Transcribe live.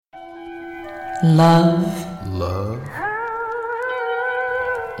Love. Love.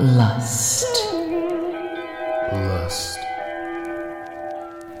 Lust. Lust.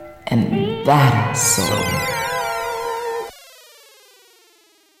 And that is soul.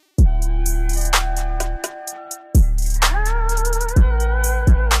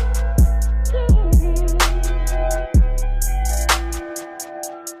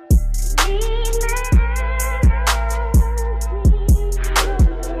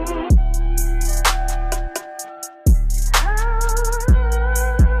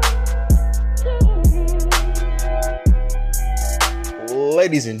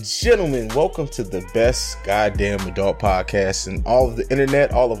 Ladies and gentlemen, welcome to the best goddamn adult podcast in all of the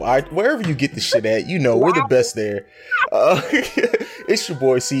internet, wherever you get the shit at. You know, we're the best there. It's your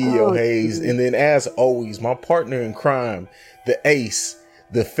boy CEO Hayes, and then as always, my partner in crime, the ace,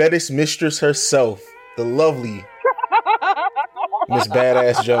 the fetish mistress herself, the lovely Miss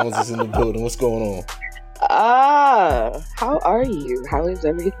Badass Jones is in the building. What's going on? How are you? How is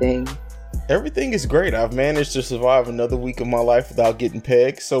everything? Everything is great. I've managed to survive another week of my life without getting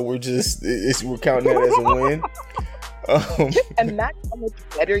pegged, so we're counting that as a win. Just imagine how much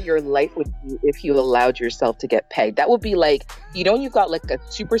better your life would be if you allowed yourself to get pegged. That would be like, you've got like a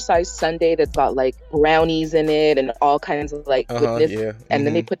supersized sundae that's got like brownies in it and all kinds of like goodness. Yeah. And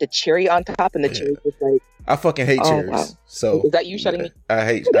then they put the cherry on top, and the cherry is like, I fucking hate cherries. Wow. So is that you shutting me? I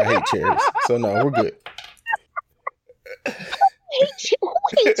hate cherries. So no, we're good. Who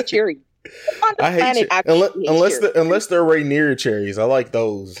hates cherry? I hate unless they're Rainier cherries. I like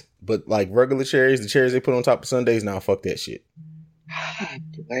those, but like regular cherries, the cherries they put on top of sundaes, nah, fuck that shit.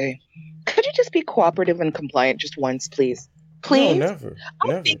 Could you just be cooperative and compliant just once, please? Please? No,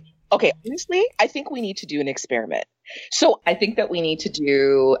 never. Okay, honestly, I think we need to do an experiment. So I think that we need to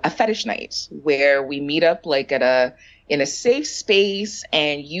do a fetish night where we meet up like in a safe space,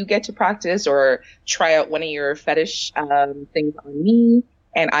 and you get to practice or try out one of your fetish things on me.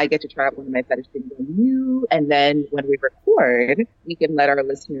 And I get to try out one of my fetish things on you. And then when we record, we can let our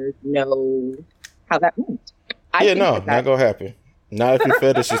listeners know how that went. Not gonna happen. Not if your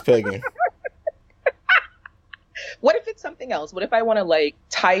fetish is pegging. What if it's something else? What if I want to like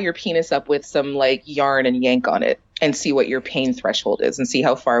tie your penis up with some like yarn and yank on it and see what your pain threshold is and see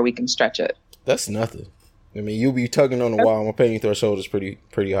how far we can stretch it? That's nothing. I mean, you'll be tugging on a while. My pain threshold is pretty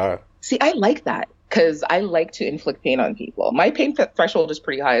high. See, I like that. Because I like to inflict pain on people. My pain threshold is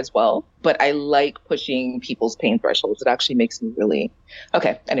pretty high as well, but I like pushing people's pain thresholds. It actually makes me really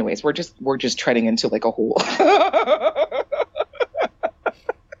okay. Anyways, we're just treading into like a whole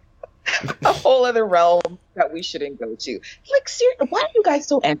a whole other realm that we shouldn't go to. Like, seriously, why are you guys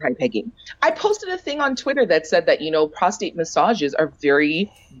so anti-pegging? I posted a thing on Twitter that said that prostate massages are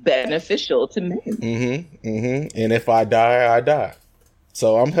very beneficial to men. And if I die, I die.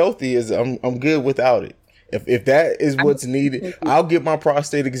 So I'm healthy I'm good without it. If that is what's needed, I'll get my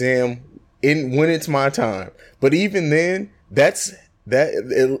prostate exam when it's my time. But even then,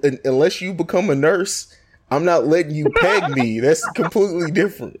 unless you become a nurse, I'm not letting you peg me. That's completely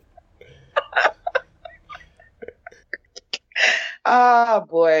different.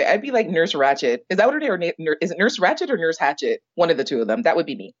 Boy, I'd be like Nurse Ratched. Is that what it is? It Nurse Ratched or Nurse Hatchet? One of the two of them. That would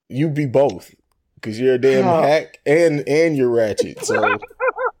be me. You'd be both. Because you're a damn hack and you're ratchet. So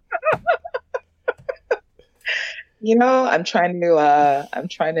I'm trying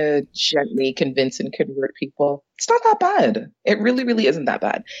to gently convince and convert people. It's not that bad. It really, really isn't that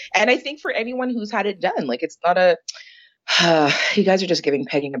bad. And I think for anyone who's had it done, like it's not you guys are just giving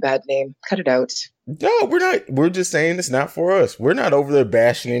pegging a bad name. Cut it out. No, we're not. We're just saying it's not for us. We're not over there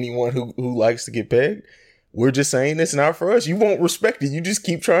bashing anyone who likes to get pegged. We're just saying it's not for us. You won't respect it. You just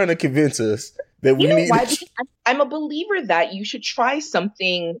keep trying to convince us that we need why? I'm a believer that you should try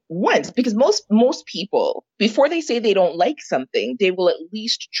something once, because most people, before they say they don't like something, they will at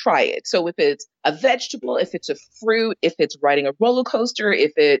least try it. So if it's a vegetable, if it's a fruit, if it's riding a roller coaster,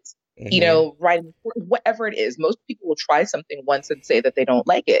 if it's riding, whatever it is, most people will try something once and say that they don't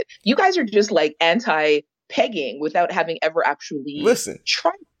like it. You guys are just like anti-pegging without having ever actually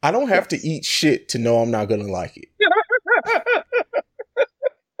tried. I don't have to eat shit to know I'm not going to like it.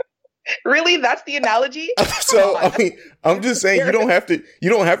 Really? That's the analogy? So, I mean, I'm just saying you don't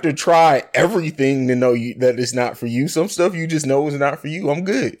have to try everything to know that it's not for you. Some stuff you just know is not for you. I'm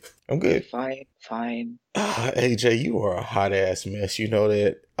good. Fine. AJ, you are a hot ass mess. You know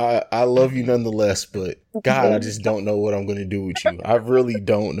that. I love you nonetheless, but God, I just don't know what I'm going to do with you. I really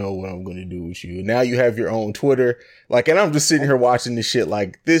don't know what I'm going to do with you. And now you have your own Twitter. And I'm just sitting here watching this shit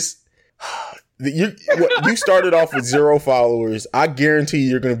like this. You started off with 0 followers. I guarantee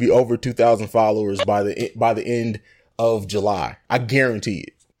you're going to be over 2,000 followers by the end of July. I guarantee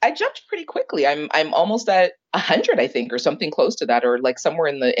it. I jumped pretty pretty quickly. I'm almost at 100, I think, or something close to that, or like somewhere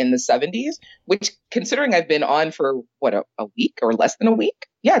in the 70s. Which, considering I've been on for what a week or less than a week.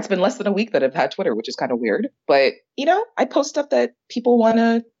 Yeah, it's been less than a week that I've had Twitter, which is kind of weird. But I post stuff that people want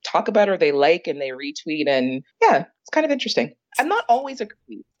to talk about or they like, and they retweet, and yeah, it's kind of interesting. I'm not always a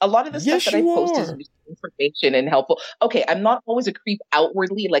creep. A lot of the stuff that I post is useful information and helpful. Okay, I'm not always a creep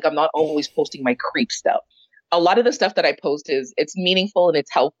outwardly. Like, I'm not always posting my creep stuff. A lot of the stuff that I post it's meaningful and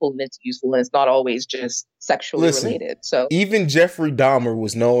it's helpful and it's useful, and it's not always just sexually related. So even Jeffrey Dahmer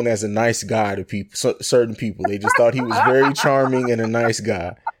was known as a nice guy to people, certain people. They just thought he was very charming and a nice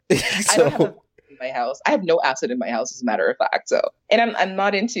guy. So, I don't have in my house. I have no acid in my house, as a matter of fact. So, and I'm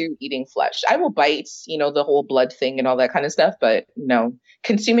not into eating flesh. I will bite, the whole blood thing and all that kind of stuff, but no,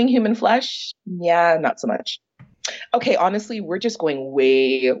 consuming human flesh, yeah, not so much. Okay, honestly, we're just going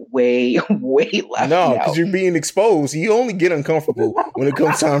way, way, way left. No, because you're being exposed. You only get uncomfortable when it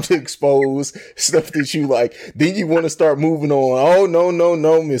comes time to expose stuff that you like. Then you want to start moving on. Oh,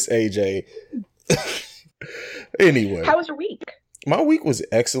 no, Miss AJ. Anyway. How was your week? My week was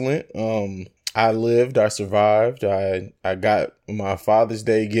excellent. I lived, I survived. I got my Father's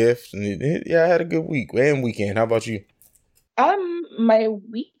Day gift. And I had a good week and weekend. How about you? My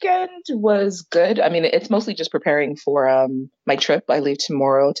weekend was good. I mean, it's mostly just preparing for my trip. I leave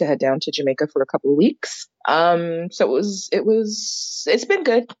tomorrow to head down to Jamaica for a couple of weeks. So it's been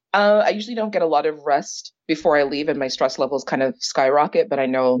good. I usually don't get a lot of rest before I leave, and my stress levels kind of skyrocket. But I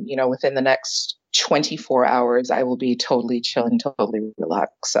know, within the next 24 hours, I will be totally chilling, totally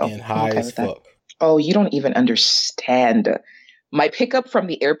relaxed. So and high as fuck. Oh, you don't even understand. My pickup from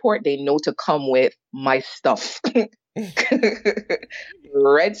the airport, they know to come with my stuff.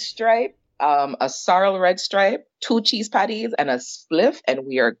 Red Stripe, a sorrel red stripe, 2 cheese patties, and a spliff, and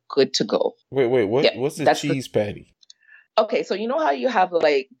we are good to go. Wait, what? Yeah, what's a cheese patty? Okay, so you know how you have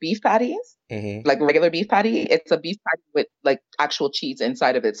like beef patties, like regular beef patty? It's a beef patty with like actual cheese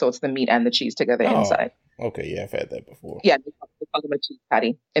inside of it, so it's the meat and the cheese together inside. Okay, yeah, I've had that before. Yeah, they call them a cheese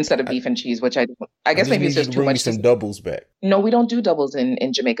patty instead of beef and cheese, which I don't. I guess maybe it's just too much. Some doubles back. No, we don't do doubles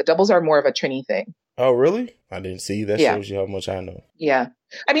in Jamaica. Doubles are more of a Trini thing. Oh, really? I didn't see. That shows you how much I know. Yeah.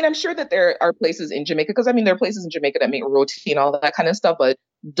 I mean, I'm sure that there are places in Jamaica, because there are places in Jamaica that make roti and all that kind of stuff, but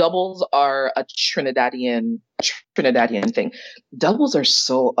doubles are a Trinidadian thing. Doubles are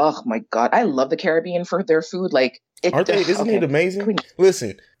so, oh my God. I love the Caribbean for their food. Like, aren't they? Isn't it amazing?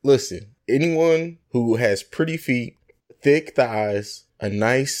 Listen. Anyone who has pretty feet, thick thighs, a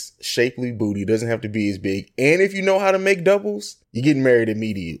nice shapely booty, doesn't have to be as big, and if you know how to make doubles, you're getting married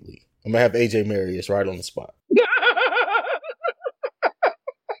immediately. I'm gonna have AJ marry us right on the spot.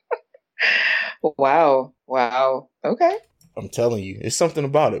 Wow. Okay. I'm telling you, it's something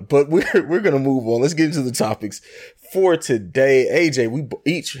about it. But we're gonna move on. Let's get into the topics for today. AJ, we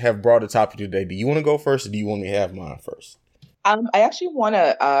each have brought a topic today. Do you want to go first, or do you want me to have mine first? I actually want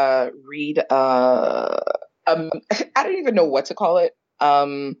to read. I don't even know what to call it. So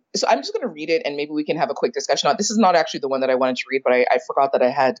I'm just going to read it, and maybe we can have a quick discussion on it. This is not actually the one that I wanted to read, but I forgot that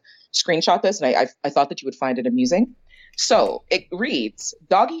I had screenshot this, and I thought that you would find it amusing. So it reads,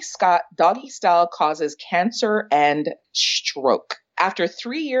 doggy style causes cancer and stroke. After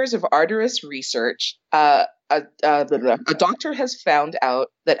 3 years of arduous research, a doctor has found out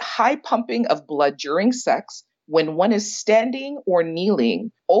that high pumping of blood during sex, when one is standing or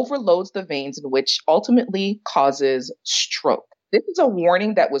kneeling, overloads the veins, in which ultimately causes stroke. This is a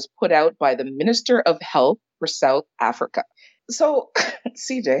warning that was put out by the Minister of Health for South Africa. So,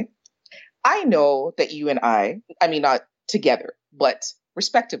 CJ, I know that you and I mean, not together, but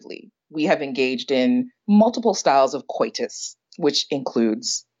respectively, we have engaged in multiple styles of coitus, which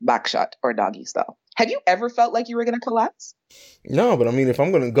includes backshot or doggy style. Have you ever felt like you were going to collapse? No, but I mean, if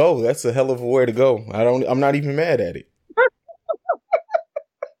I'm going to go, that's a hell of a way to go. I'm not even mad at it.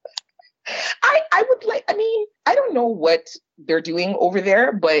 I don't know what they're doing over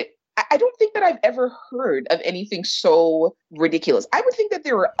there, but I don't think that I've ever heard of anything so ridiculous. I would think that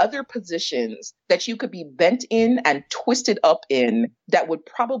there are other positions that you could be bent in and twisted up in that would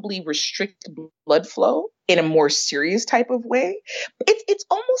probably restrict blood flow in a more serious type of way. It's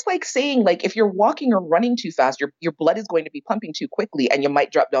almost like saying, like, if you're walking or running too fast, your blood is going to be pumping too quickly and you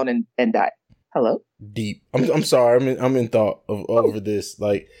might drop down and die. Hello? Deep. I'm sorry. I'm in thought over this.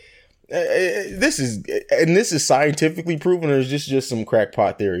 Like, this is scientifically proven, or is this just some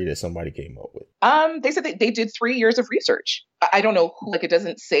crackpot theory that somebody came up with? They said they did 3 years of research. I don't know who, like, it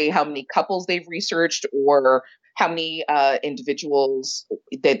doesn't say how many couples they've researched or how many individuals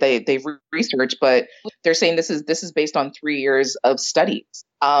they've researched, but they're saying this is based on 3 years of studies.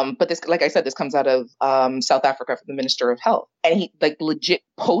 But this, like I said, this comes out of South Africa from the Minister of Health, and he like legit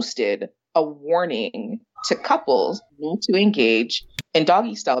posted a warning to couples not to engage in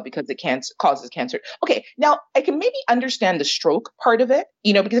doggy style because it causes cancer. Okay, now I can maybe understand the stroke part of it,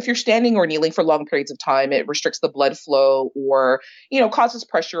 because if you're standing or kneeling for long periods of time, it restricts the blood flow or, causes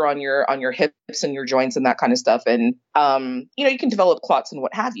pressure on your hips and your joints and that kind of stuff. And, you can develop clots and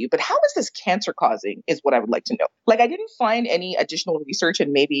what have you. But how is this cancer causing is what I would like to know. Like, I didn't find any additional research,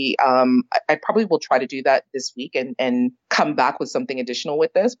 and maybe I probably will try to do that this week and come back with something additional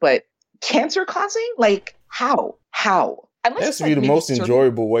with this. But cancer causing? Like, how? That has to be the most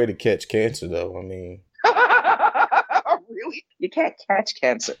enjoyable way to catch cancer, though. I mean, really? You can't catch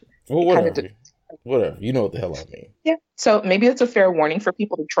cancer. Well, whatever. You know what the hell I mean. Yeah. So maybe it's a fair warning for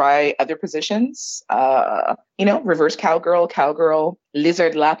people to try other positions. Reverse cowgirl,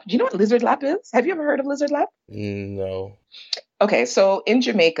 lizard lap. Do you know what lizard lap is? Have you ever heard of lizard lap? No. Okay. So in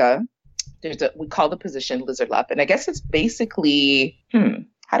Jamaica, we call the position lizard lap. And I guess it's basically,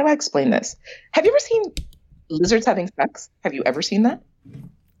 how do I explain this? Have you ever seen lizards having sex? Have you ever seen that?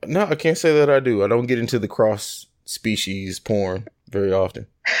 No, I can't say that I do. I don't get into the cross species porn very often.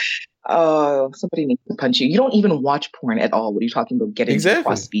 Oh, somebody needs to punch you. You don't even watch porn at all. What are you talking about getting into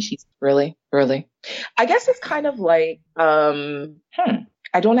cross species? Really? I guess it's kind of like,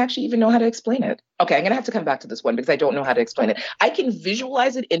 I don't actually even know how to explain it. Okay, I'm going to have to come back to this one because I don't know how to explain it. I can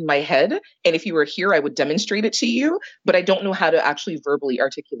visualize it in my head, and if you were here, I would demonstrate it to you, but I don't know how to actually verbally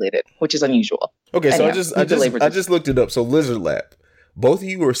articulate it, which is unusual. Okay, so I just looked it up. So lizard lap. Both of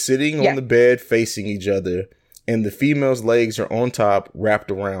you are sitting on the bed facing each other, and the female's legs are on top,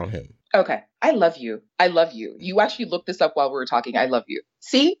 wrapped around him. Okay. I love you. You actually looked this up while we were talking. I love you.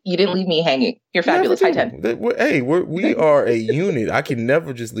 See? You didn't leave me hanging. You're fabulous. High 10. Hey, we are a unit. I can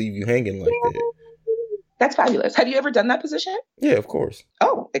never just leave you hanging like that. That's fabulous. Have you ever done that position? Yeah, of course.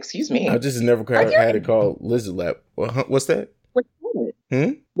 Oh, excuse me. I just never had it called lizard lap. What's that? What do you call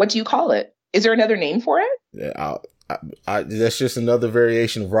it? What do you call it? Is there another name for it? Yeah, that's just another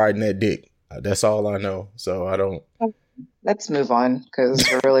variation of riding that dick. That's all I know. So I don't. Let's move on because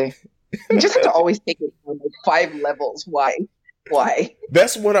really. You just have to always take it on like 5 levels. Why?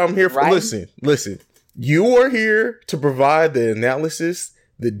 That's what I'm here for. Right? Listen. You are here to provide the analysis,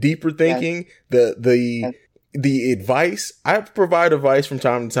 the deeper thinking, the advice. I provide advice from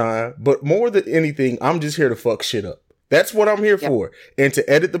time to time, but more than anything, I'm just here to fuck shit up. That's what I'm here for. And to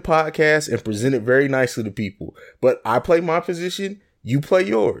edit the podcast and present it very nicely to people. But I play my position. You play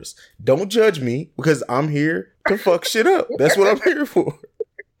yours. Don't judge me because I'm here to fuck shit up. That's what I'm here for.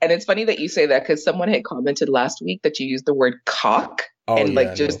 And it's funny that you say that because someone had commented last week that you used the word cock.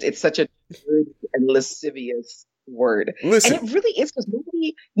 It's such a good and lascivious word. Listen. And it really is because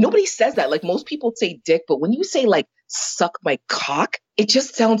nobody says that. Like most people say dick, but when you say like suck my cock, it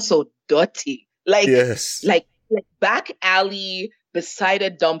just sounds so dirty. Like, yes. like back alley beside a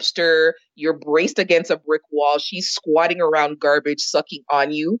dumpster, you're braced against a brick wall, she's squatting around garbage, sucking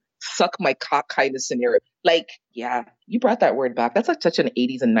on you. Suck my cock kind of scenario. Like, yeah, you brought that word back. That's like such an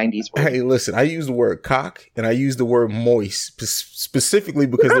 80s and 90s word. Hey, listen, I use the word cock and I use the word moist specifically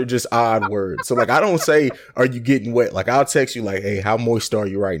because they're just odd words. So like, I don't say, are you getting wet? Like I'll text you like, hey, how moist are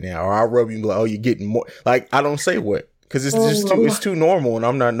you right now? Or I'll rub you and be like, oh, you're getting moist. Like, I don't say wet because it's just it's too normal and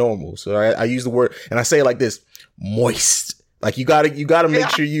I'm not normal. So I use the word and I say it like this, moist. Like you gotta make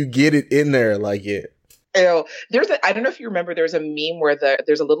sure you get it in there. Like, yeah. I don't know if you remember, there's a meme where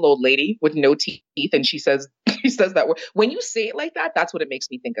there's a little old lady with no teeth and she says that word. When you say it like that, that's what it makes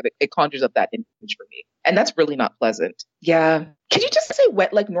me think of. It conjures up that image for me. And that's really not pleasant. Yeah. Can you just say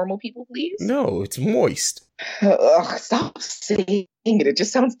wet like normal people, please? No, it's moist. Ugh, stop saying it. It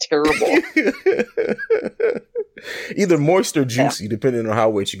just sounds terrible. Either moist or juicy, depending on how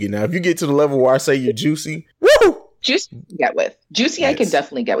wet you get. Now, if you get to the level where I say you're juicy, woo! Juicy you get with. Juicy yes. I can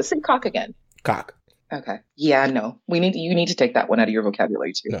definitely get with. Say cock again. Cock. Okay. Yeah, no. You need to take that one out of your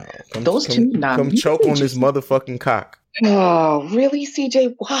vocabulary too. No. Come choke on this motherfucking cock. Oh, really,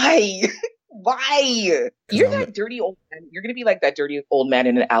 CJ? Why? Why? You're that dirty old man. You're going to be like that dirty old man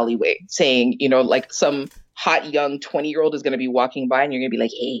in an alleyway saying, like some hot young 20-year-old is going to be walking by and you're going to be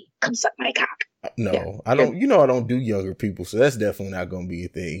like, hey, come suck my cock. No, yeah. I don't. I don't do younger people, so that's definitely not going to be a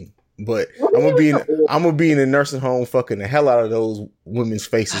thing. But I'm gonna be in a nursing home fucking the hell out of those women's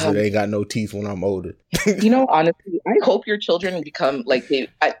faces that ain't got no teeth when I'm older. Honestly, I hope your children become like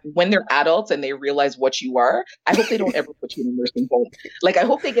when they're adults and they realize what you are. I hope they don't ever put you in a nursing home. Like I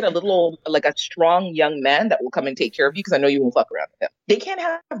hope they get a little like a strong young man that will come and take care of you because I know you won't fuck around with him. They can't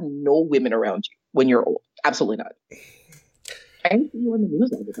have no women around you when you're old. Absolutely not. I see you in the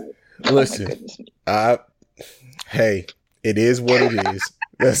news all the time. Listen, Oh my goodness me. Hey, it is what it is.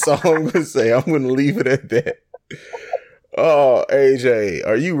 That's all I'm gonna say. I'm gonna leave it at that. Oh, AJ,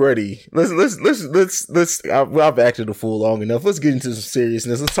 are you ready? I've acted a fool long enough. Let's get into some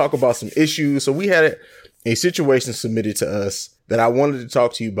seriousness. Let's talk about some issues. So we had a situation submitted to us that I wanted to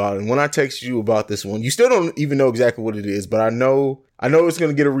talk to you about. And when I texted you about this one, you still don't even know exactly what it is, but I know it's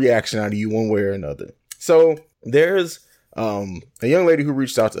going to get a reaction out of you one way or another. So there's a young lady who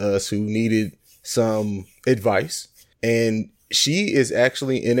reached out to us who needed some advice, and she is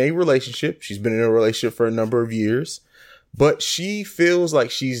actually in a relationship. She's been in a relationship for a number of years, but she feels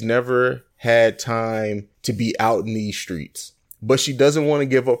like she's never had time to be out in these streets. But she doesn't want to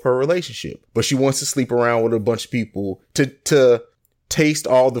give up her relationship. But she wants to sleep around with a bunch of people to taste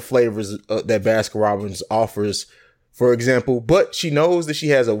all the flavors that Baskin Robbins offers, for example. But she knows that she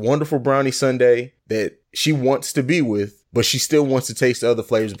has a wonderful brownie sundae that she wants to be with, but she still wants to taste the other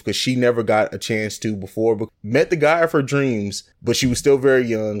flavors because she never got a chance to before. But met the guy of her dreams, but she was still very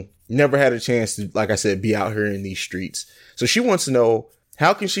young. Never had a chance to, like I said, be out here in these streets. So she wants to know,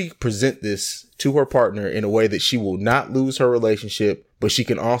 how can she present this to her partner in a way that she will not lose her relationship, but she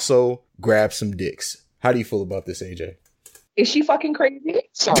can also grab some dicks? How do you feel about this, AJ? Is she fucking crazy?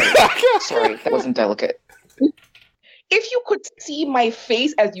 Sorry. Sorry, that wasn't delicate. If you could see my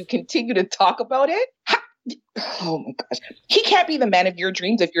face as you continue to talk about it, oh my gosh. He can't be the man of your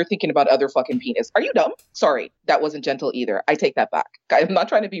dreams if you're thinking about other fucking penis. Are you dumb? Sorry, that wasn't gentle either. I take that back. I'm not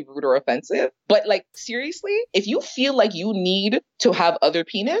trying to be rude or offensive, but like, seriously, if you feel like you need to have other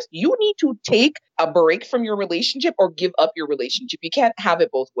penis, you need to take a break from your relationship or give up your relationship. You can't have it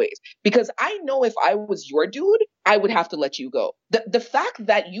both ways. Because I know if I was your dude, I would have to let you go. The fact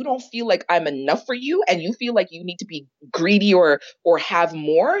that you don't feel like I'm enough for you and you feel like you need to be greedy or have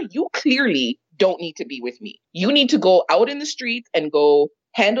more, you clearly don't need to be with me. You need to go out in the streets and go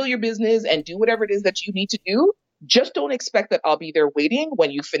handle your business and do whatever it is that you need to do. Just don't expect that I'll be there waiting when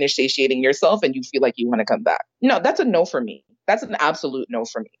you finish satiating yourself and you feel like you want to come back. No, that's a no for me. That's an absolute no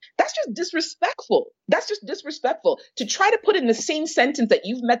for me. That's just disrespectful. That's just disrespectful to try to put in the same sentence that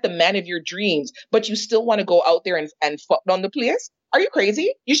you've met the man of your dreams, but you still want to go out there and fuck on the place. Are you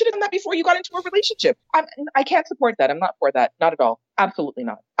crazy? You should have done that before you got into a relationship. I can't support that. I'm not for that. Not at all. Absolutely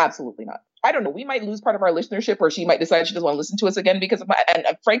not. Absolutely not. I don't know. We might lose part of our listenership, or she might decide she doesn't want to listen to us again because of my, and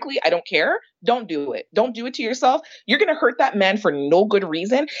frankly, I don't care. Don't do it. Don't do it to yourself. You're going to hurt that man for no good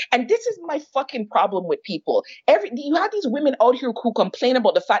reason. And this is my fucking problem with people. You have these women out here who complain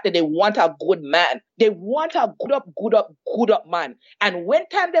about the fact that they want a good man. They want a good up man. And when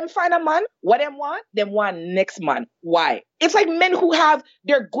time them find a man, what them want? Them want next man. Why? It's like men who have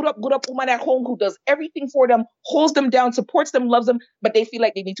their good up woman at home who does everything for them, holds them down, supports them, loves them, but they feel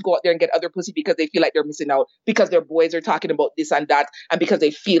like they need to go out there and get other pussy because they feel like they're missing out, because their boys are talking about this and that, and because they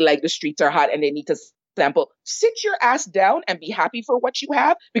feel like the streets are hot and they need to sample. Sit your ass down and be happy for what you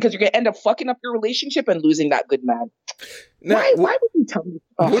have, because you're going to end up fucking up your relationship and losing that good man. Now, why would you tell me?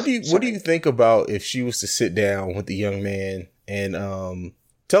 What do you think about if she was to sit down with the young man and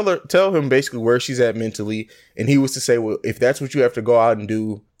tell him basically where she's at mentally, and he was to say, well, if that's what you have to go out and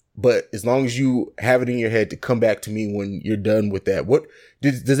do, but as long as you have it in your head to come back to me when you're done with that,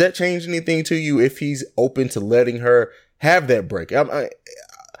 does that change anything to you if he's open to letting her have that break? I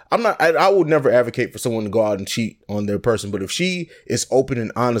would never advocate for someone to go out and cheat on their person, but if she is open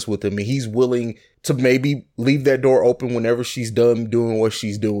and honest with him and he's willing to maybe leave that door open whenever she's done doing what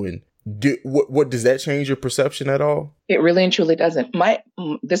she's doing, what does that change your perception at all? It really and truly doesn't.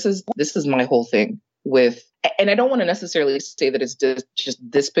 This is my whole thing with, and I don't want to necessarily say that it's just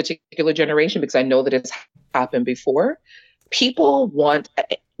this particular generation, because I know that it's happened before. People want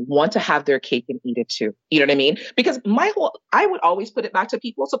to have their cake and eat it too. You know what I mean? Because I would always put it back to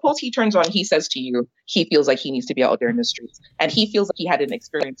people. Suppose he turns on, he says to you, he feels like he needs to be out there in the streets, and he feels like he hadn't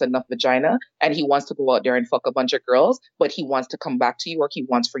experienced enough vagina, and he wants to go out there and fuck a bunch of girls, but he wants to come back to you, or he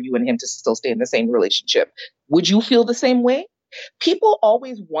wants for you and him to still stay in the same relationship. Would you feel the same way? People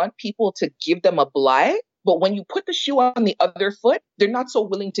always want people to give them a bly, but when you put the shoe on the other foot, they're not so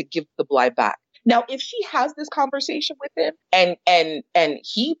willing to give the bly back. Now, if she has this conversation with him and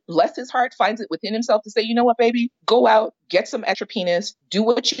he, bless his heart, finds it within himself to say, you know what, baby, go out, get some extra penis, do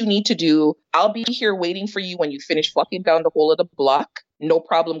what you need to do. I'll be here waiting for you when you finish fucking down the whole of the block. No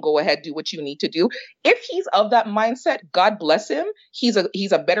problem. Go ahead, do what you need to do. If he's of that mindset, God bless him. He's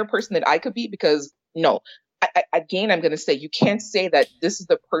a better person than I could be, because no. Again, I'm going to say, you can't say that this is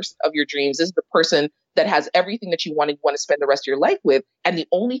the person of your dreams. This is the person that has everything that you want to spend the rest of your life with. And the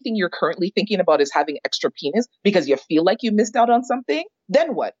only thing you're currently thinking about is having extra penis because you feel like you missed out on something.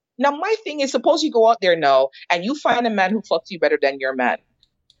 Then what? Now, my thing is, suppose you go out there now and you find a man who fucks you better than your man.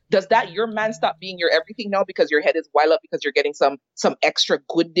 Does that your man stop being your everything now because your head is wild up because you're getting some extra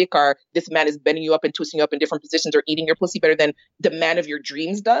good dick, or this man is bending you up and twisting you up in different positions or eating your pussy better than the man of your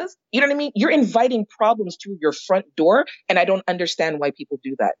dreams does? You know what I mean? You're inviting problems through your front door, and I don't understand why people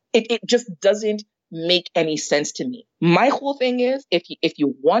do that. It just doesn't make any sense to me. My whole thing is, if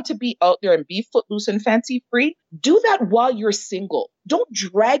you want to be out there and be footloose and fancy free, do that while you're single. Don't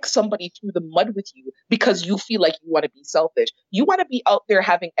drag somebody through the mud with you because you feel like you want to be selfish. You want to be out there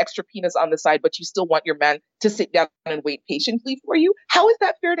having extra penis on the side, but you still want your man to sit down and wait patiently for you. How is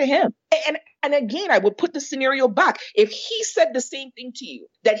that fair to him? And again, I would put the scenario back. If he said the same thing to you,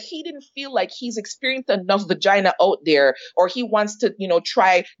 that he didn't feel like he's experienced enough vagina out there, or he wants to,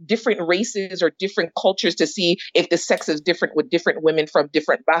 try different races or different cultures to see if the sex is different with different women from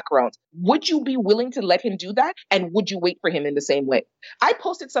different backgrounds, would you be willing to let him do that? And would you wait for him in the same way? I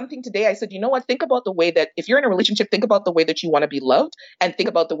posted something today. I said, you know what? Think about the way that if you're in a relationship, think about the way that you want to be loved, and think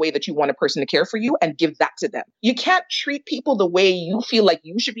about the way that you want a person to care for you, and give that to them. You can't treat people the way you feel like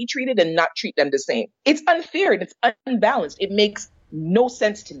you should be treated and not treat them the same. It's unfair and it's unbalanced. It makes no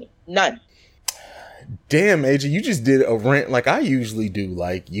sense to me. None. Damn, AJ, you just did a rant like I usually do.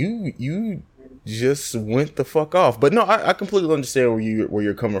 Like you just went the fuck off. But no, I completely understand where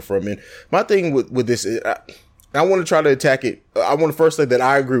you're coming from. And my thing with this is, I want to try to attack it. I want to first say that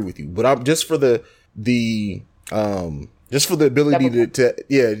I agree with you, but I'm just for the ability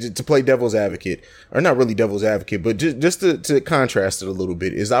to play devil's advocate, or not really devil's advocate, but just to contrast it a little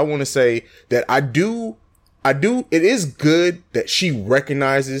bit, is I want to say that I do, it is good that she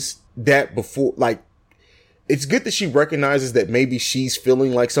recognizes that before, like, it's good that she recognizes that maybe she's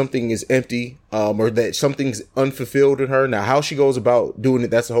feeling like something is empty, or that something's unfulfilled in her. Now, how she goes about doing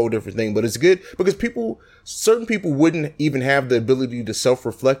it, that's a whole different thing, but it's good because certain people wouldn't even have the ability to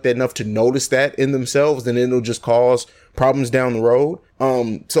self-reflect enough to notice that in themselves, and it'll just cause problems down the road.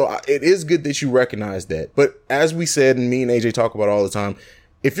 So it is good that you recognize that. But as we said, and me and AJ talk about all the time,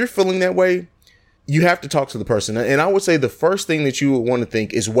 if you're feeling that way, you have to talk to the person. And I would say the first thing that you would want to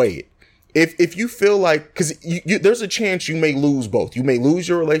think is weigh it. If you feel like, because there's a chance you may lose both. You may lose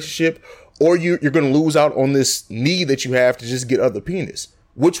your relationship, or you're going to lose out on this need that you have to just get other penis.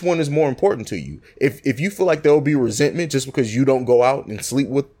 Which one is more important to you? If you feel like there will be resentment just because you don't go out and sleep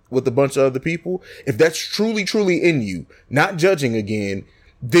with a bunch of other people, if that's truly, truly in you, not judging again,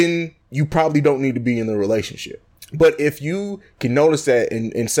 then you probably don't need to be in the relationship. But if you can notice that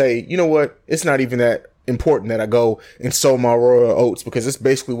and say, you know what, it's not even that important that I go and sow my royal oats, because it's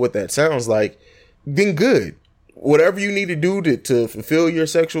basically what that sounds like, then good. Whatever you need to do to fulfill your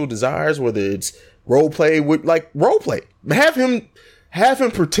sexual desires, whether it's role play, have him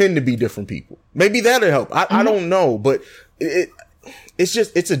pretend to be different people. Maybe that'll help. I don't know, but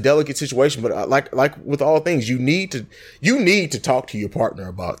it's a delicate situation. But like with all things, you need to talk to your partner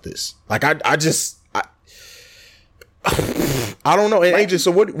about this. Like I don't know. And AJ, so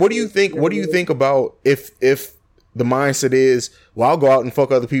what do you think? What do you think about if the mindset is, well, I'll go out and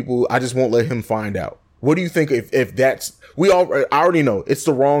fuck other people, I just won't let him find out? What do you think if that's, I already know it's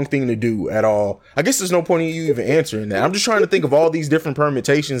the wrong thing to do at all. I guess there's no point in you even answering that. I'm just trying to think of all these different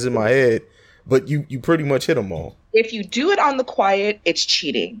permutations in my head, but you pretty much hit them all. If you do it on the quiet, it's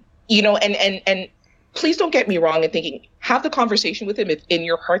cheating, and please don't get me wrong in thinking, have the conversation with him if in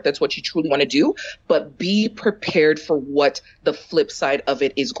your heart that's what you truly want to do, but be prepared for what the flip side of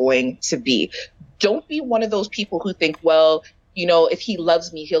it is going to be. Don't be one of those people who think, well, if he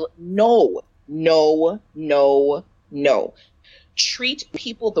loves me, no. Treat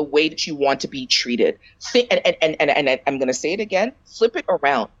people the way that you want to be treated. And I'm going to say it again, flip it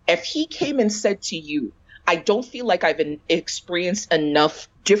around. If he came and said to you, I don't feel like I've experienced enough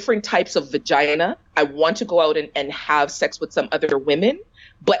different types of vagina. I want to go out and have sex with some other women,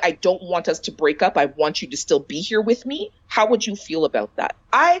 but I don't want us to break up. I want you to still be here with me. How would you feel about that?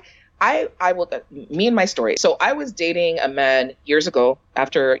 I will, me and my story. So I was dating a man years ago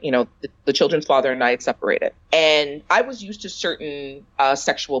after, the children's father and I had separated. And I was used to certain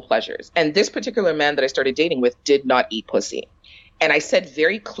sexual pleasures. And this particular man that I started dating with did not eat pussy. And I said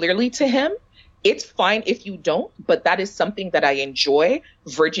very clearly to him, it's fine if you don't, but that is something that I enjoy,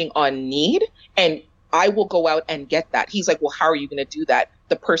 verging on need, and I will go out and get that. He's like, well, how are you going to do that?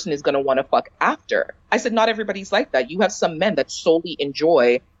 The person is going to want to fuck after. I said, not everybody's like that. You have some men that solely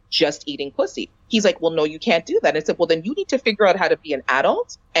enjoy just eating pussy. He's like, well, no, you can't do that. And I said, well, then you need to figure out how to be an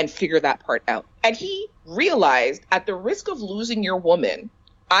adult and figure that part out. And he realized, at the risk of losing your woman,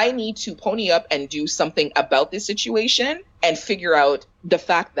 I need to pony up and do something about this situation and figure out the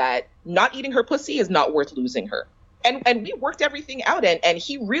fact that not eating her pussy is not worth losing her. And we worked everything out, and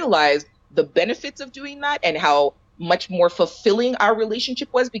he realized the benefits of doing that and how much more fulfilling our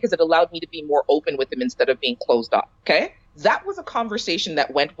relationship was because it allowed me to be more open with him instead of being closed off. Okay. That was a conversation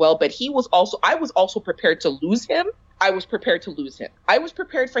that went well, but I was also prepared to lose him. I was prepared to lose him. I was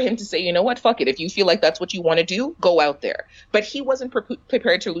prepared for him to say, you know what, fuck it. If you feel like that's what you want to do, go out there. But he wasn't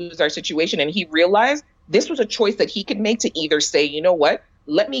prepared to lose our situation. And he realized this was a choice that he could make to either say, you know what,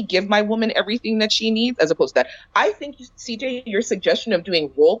 let me give my woman everything that she needs, as opposed to that. I think, CJ, your suggestion of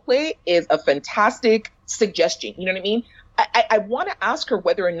doing role play is a fantastic suggestion. You know what I mean? I want to ask her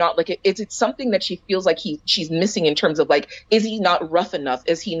whether or not, like, is it something that she feels like she's missing in terms of, like, is he not rough enough?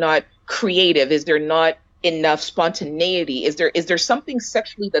 Is he not creative? Is there not enough spontaneity? Is there something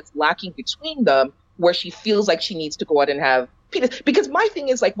sexually that's lacking between them where she feels like she needs to go out and have penis? Because my thing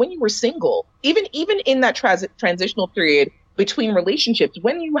is, like, when you were single, even in that transitional period between relationships,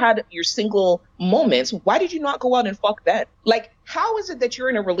 when you had your single moments, why did you not go out and fuck then? Like, how is it that you're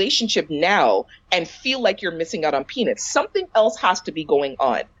in a relationship now and feel like you're missing out on penis? Something else has to be going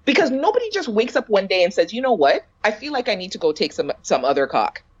on, because nobody just wakes up one day and says, you know what? I feel like I need to go take some other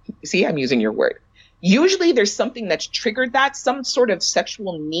cock. See, I'm using your word. Usually there's something that's triggered that, some sort of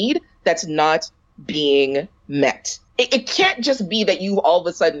sexual need that's not being met. It can't just be that you all of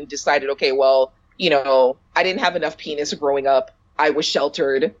a sudden decided, okay, well, you know, I didn't have enough penis growing up. I was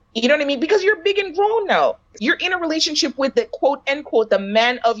sheltered. You know what I mean? Because you're big and grown now. You're in a relationship with the quote unquote, the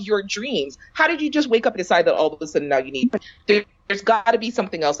man of your dreams. How did you just wake up and decide that all of a sudden now you need? There's got to be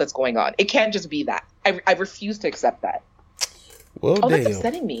something else that's going on. It can't just be that. I refuse to accept that. Well, that's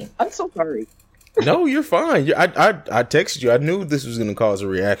upsetting me. I'm so sorry. No, you're fine. I texted you. I knew this was going to cause a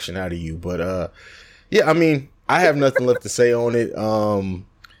reaction out of you, but yeah, I mean, I have nothing left to say on it.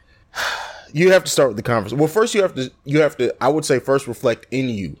 You have to start with the conversation. Well, first you have to, I would say first reflect in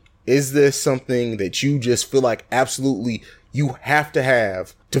you. Is this something that you just feel like absolutely you have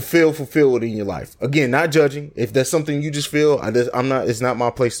to feel fulfilled in your life? Again, not judging. If that's something you just feel, it's not my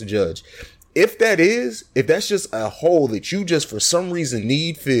place to judge. If that's just a hole that you just for some reason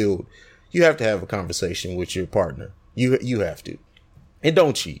need filled, you have to have a conversation with your partner. You have to. And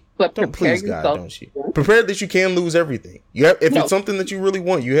don't cheat. But please, God, don't cheat. Prepare that you can lose everything. It's something that you really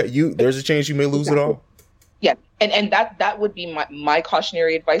want, there's a chance you may lose it all. Yeah, and that would be my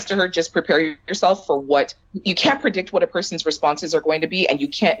cautionary advice to her. Just prepare yourself for what you can't predict what a person's responses are going to be, and you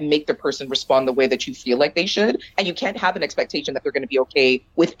can't make the person respond the way that you feel like they should, and you can't have an expectation that they're going to be okay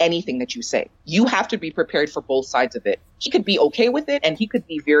with anything that you say. You have to be prepared for both sides of it. He could be okay with it, and he could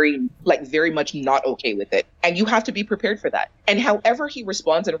be very much not okay with it, and you have to be prepared for that. And however he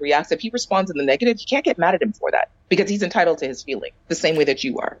responds and reacts, if he responds in the negative, you can't get mad at him for that, because he's entitled to his feeling the same way that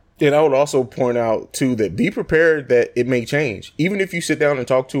you are. And I would also point out too that be prepared that it may change. Even if you sit down and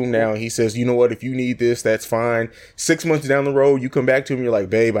talk to him now and he says, you know what, if you need this, that's fine. 6 months down the road, you come back to him, you're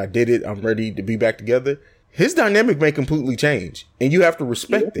like, babe, I did it. I'm ready to be back together. His dynamic may completely change, and you have to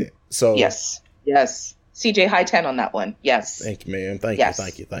respect it. So yes. CJ, high 10 on that one. Yes. Thank you, man.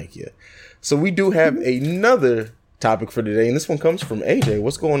 Thank you. So we do have another topic for today, and this one comes from AJ.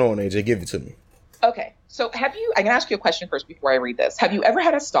 What's going on, AJ? Give it to me. Okay. So I can ask you a question first before I read this. Have you ever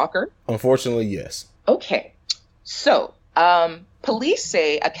had a stalker? Unfortunately, yes. Okay. So, police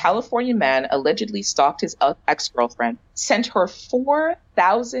say a California man allegedly stalked his ex-girlfriend, sent her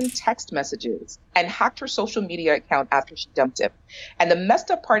 4,000 text messages, and hacked her social media account after she dumped him. And the messed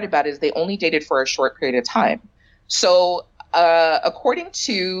up part about it is they only dated for a short period of time. So, according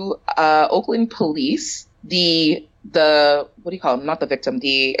to Oakland police, the what do you call him? Not the victim,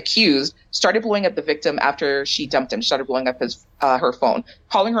 the accused started blowing up the victim after she dumped him. She started blowing up her phone,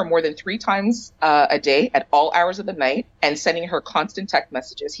 calling her more than 3 times a day at all hours of the night, and sending her constant text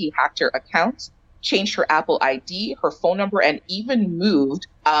messages. He hacked her account, changed her Apple ID, her phone number, and even moved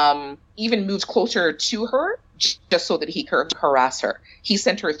closer to her just so that he could harass her. He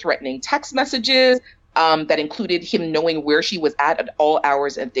sent her threatening text messages that included him knowing where she was at all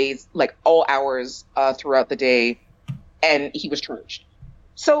hours and days, like all hours throughout the day, and he was charged.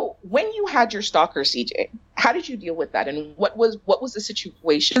 So when you had your stalker, CJ, how did you deal with that? And what was the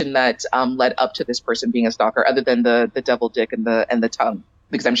situation that led up to this person being a stalker, other than the devil dick and the tongue?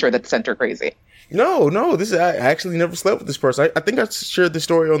 Because I'm sure that sent her crazy. No, I actually never slept with this person. I think I shared this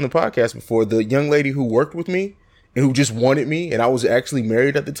story on the podcast before. The young lady who worked with me and who just wanted me, and I was actually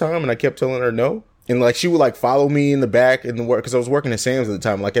married at the time, and I kept telling her no. And like she would like follow me in the back in the work, because I was working at Sam's at the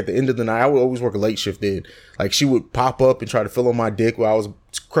time. Like at the end of the night, I would always work a late shift then. Like she would pop up and try to fill on my dick while I was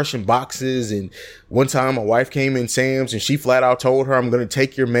crushing boxes. And one time my wife came in Sam's and she flat out told her, I'm going to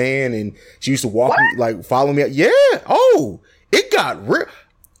take your man. And she used to walk me, like follow me. Yeah. Oh, it got real.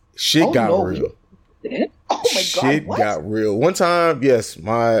 Shit got real. Oh my Shit God, what? got real. One time, yes,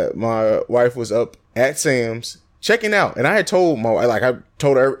 my wife was up at Sam's checking out, and I had told I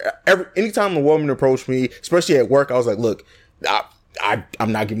told her anytime a woman approached me, especially at work, I was like, look,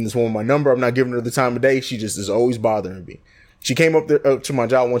 I'm not giving this woman my number. I'm not giving her the time of day. She just is always bothering me. She came up to my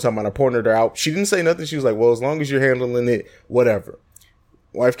job one time and I pointed her out. She didn't say nothing. She was like, well, as long as you're handling it, whatever.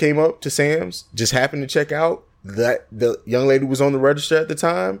 Wife came up to Sam's, just happened to check out. That the young lady was on the register at the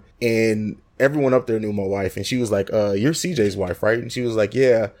time, and everyone up there knew my wife. And she was like, you're CJ's wife, right? And she was like,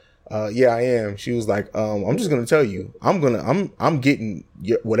 yeah, I am. She was like, I'm just going to tell you, I'm getting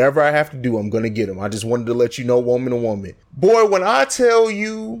whatever I have to do. I'm going to get them. I just wanted to let you know, woman to woman. Boy, when I tell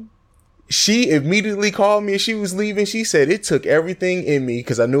you, she immediately called me and she was leaving. She said it took everything in me,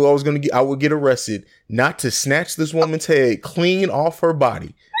 because I knew I would get arrested, not to snatch this woman's head clean off her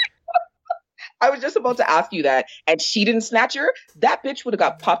body. I was just about to ask you that, and she didn't snatch her. That bitch would have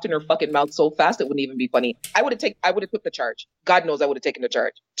got popped in her fucking mouth so fast it wouldn't even be funny. I would have took the charge. God knows I would have taken the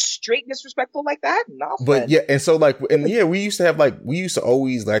charge. Straight disrespectful like that? No. But yeah, and so we used to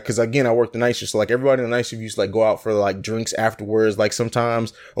always because again, I worked the night shift, so like everybody in the night shift used to like go out for like drinks afterwards, like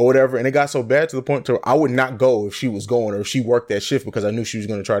sometimes or whatever. And it got so bad to the point to where I would not go if she was going or if she worked that shift, because I knew she was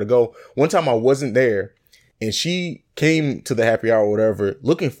going to try to go. One time I wasn't there, and she came to the happy hour or whatever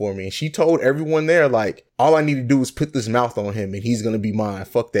looking for me. And she told everyone there, like, all I need to do is put this mouth on him and he's going to be mine.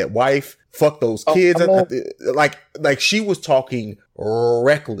 Fuck that wife. Fuck those kids. Like she was talking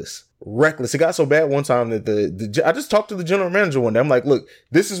reckless. It got so bad one time that I just talked to the general manager one day. I'm like, look,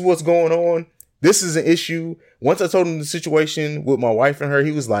 this is what's going on. This is an issue. Once I told him the situation with my wife and her,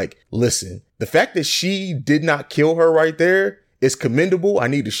 he was like, listen, the fact that she did not kill her right there is commendable. I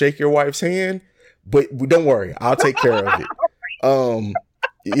need to shake your wife's hand. But don't worry, I'll take care of it.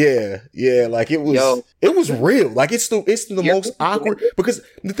 Yeah, like it was real. Like it's the most awkward, because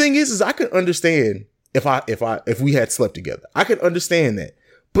the thing is I could understand if we had slept together. I could understand that.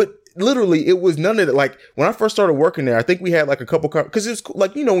 But literally it was none of that. Like when I first started working there, I think we had like a couple, because it's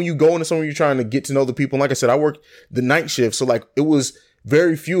like, you know, when you go into somewhere, you're trying to get to know the people. And like I said, I worked the night shift. So like it was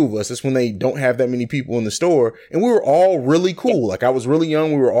very few of us. That's when they don't have that many people in the store. And we were all really cool. Like I was really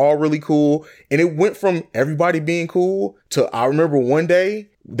young. We were all really cool. And it went from everybody being cool to, I remember one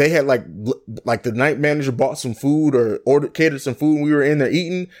day they had like the night manager bought some food or catered some food. And we were in there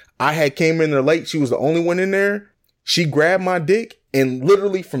eating. I had came in there late. She was the only one in there. She grabbed my dick. And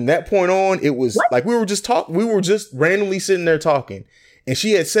literally from that point on, it was like, we were just randomly sitting there talking. And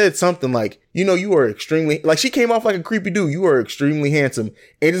she had said something like, you know, you are extremely, like she came off like a creepy dude. You are extremely handsome,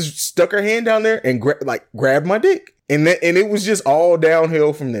 and just stuck her hand down there and grabbed my dick. And it was just all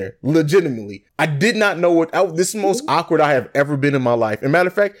downhill from there. Legitimately. I did not know this is the most awkward I have ever been in my life. And matter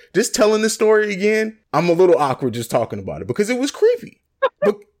of fact, just telling this story again, I'm a little awkward just talking about it because it was creepy.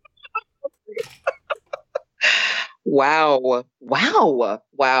 But Wow. I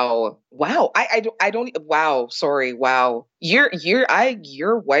don't, wow. Sorry. Wow.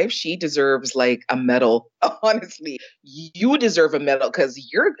 Your wife, she deserves like a medal. Honestly, you deserve a medal because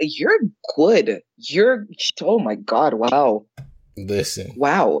you're good. Oh my God. Wow. Listen.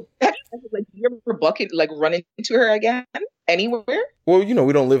 Wow. Like you ever bucket, like run into her again anywhere? Well, you know,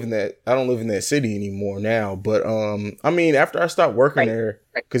 I don't live in that city anymore now, but I mean, after I stopped working there,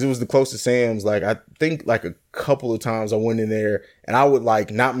 because it was the closest Sam's, like I think like a couple of times I went in there and I would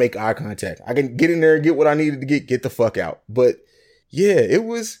like not make eye contact. I can get in there and get what I needed to get the fuck out. But yeah, it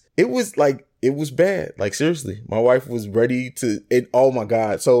was bad. Like seriously, my wife was ready to oh my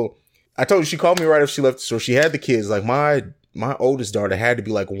God. So I told you, she called me right after she left. So she had the kids. Like my oldest daughter had to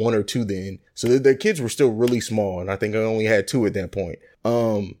be like 1 or 2 then. So their kids were still really small. And I think I only had 2 at that point.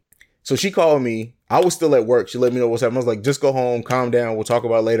 So she called me. I was still at work. She let me know what's happening. I was like, just go home, calm down. We'll talk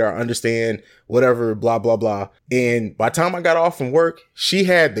about it later. I understand, whatever, blah, blah, blah. And by the time I got off from work, she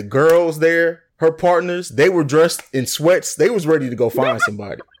had the girls there, her partners. They were dressed in sweats. They was ready to go find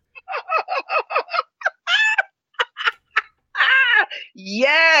somebody.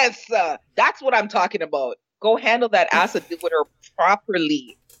 Yes, that's what I'm talking about. Go handle that ass and deal with her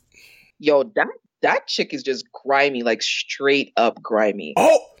properly. Yo, that chick is just grimy, like straight up grimy.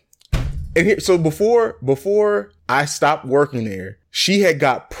 Oh, and here, so before I stopped working there, she had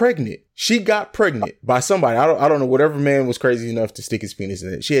got pregnant. She got pregnant by somebody. I don't know, whatever man was crazy enough to stick his penis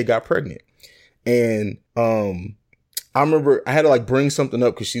in it. She had got pregnant. And I remember I had to like bring something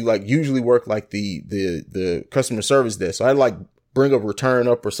up because she like usually worked like the customer service desk. So I had to like bring a return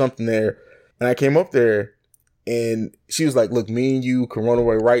up or something there. And I came up there and she was like, look, me and you can run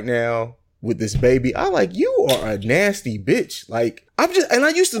away right now with this baby. I like, you are a nasty bitch. Like, and I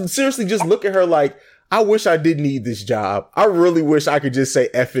used to seriously just look at her like, I wish I didn't need this job. I really wish I could just say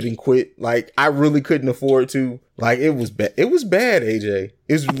F it and quit. Like, I really couldn't afford to. Like, it was bad. It was bad, AJ.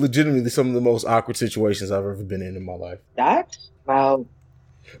 It was legitimately some of the most awkward situations I've ever been in my life. Wow.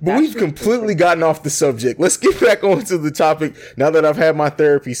 But we've completely gotten off the subject. Let's get back onto the topic now that I've had my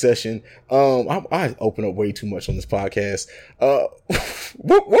therapy session. I open up way too much on this podcast.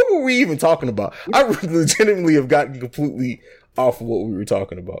 What were we even talking about? I legitimately have gotten completely off of what we were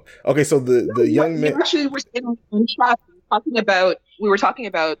talking about. Okay, so the young man. Actually, we're in chat we were talking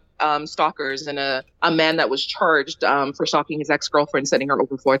about stalkers and a man that was charged for stalking his ex-girlfriend, sending her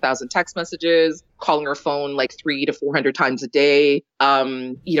over 4,000 text messages, calling her phone like 300 to 400 times a day,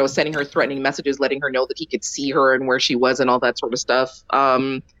 sending her threatening messages, letting her know that he could see her and where she was and all that sort of stuff.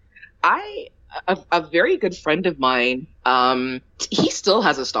 A very good friend of mine, he still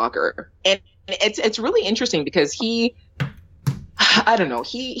has a stalker, and it's really interesting because I don't know.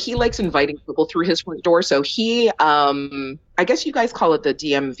 He likes inviting people through his front door. So I guess you guys call it the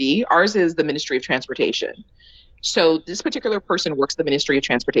DMV. Ours is the Ministry of Transportation. So this particular person works the Ministry of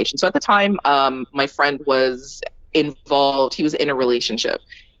Transportation. So at the time, my friend was involved. He was in a relationship.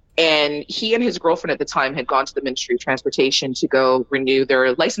 And he and his girlfriend at the time had gone to the Ministry of Transportation to go renew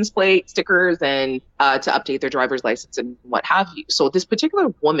their license plate stickers and to update their driver's license and what have you. So this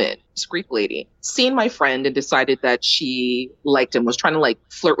particular woman, this Greek lady, seen my friend and decided that she liked him, was trying to like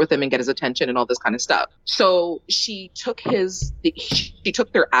flirt with him and get his attention and all this kind of stuff. So she took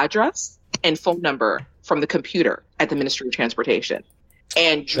their address and phone number from the computer at the Ministry of Transportation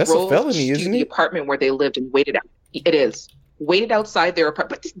and drove to the apartment where they lived and waited out. It is. Waited outside their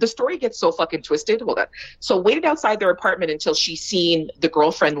apartment. But the story gets so fucking twisted. Hold on. So waited outside their apartment until she seen the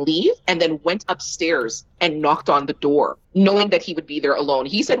girlfriend leave and then went upstairs and knocked on the door, knowing that he would be there alone.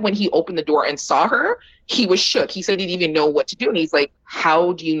 He said when he opened the door and saw her, he was shook. He said he didn't even know what to do. And he's like,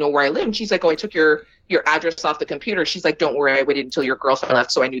 how do you know where I live? And she's like, oh, I took your address off the computer. She's like, don't worry, I waited until your girlfriend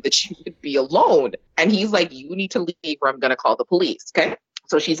left so I knew that she would be alone. And he's like, you need to leave or I'm going to call the police. Okay.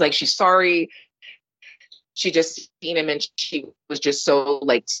 So she's like, she's sorry. She just seen him and she was just so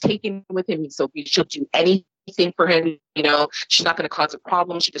like taken with him. So she'll do anything for him. She's not going to cause a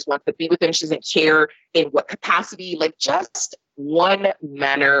problem. She just wants to be with him. She doesn't care in what capacity, like just one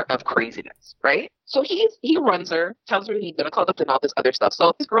manner of craziness, right? So he runs her, tells her he's going to call up and all this other stuff.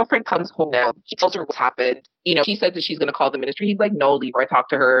 So his girlfriend comes home now. He tells her what happened. She said that she's going to call the ministry. He's like, no, leave her. I talked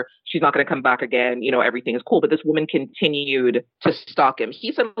to her. She's not going to come back again. Everything is cool. But this woman continued to stalk him.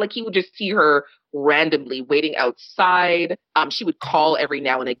 He said like he would just see her randomly waiting outside. She would call every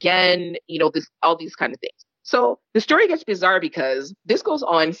now and again, all these kind of things. So the story gets bizarre because this goes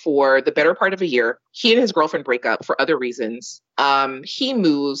on for the better part of a year. He and his girlfriend break up for other reasons. He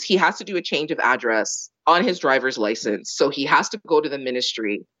moves. He has to do a change of address on his driver's license. So he has to go to the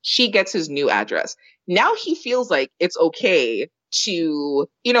ministry. She gets his new address. Now he feels like it's okay to,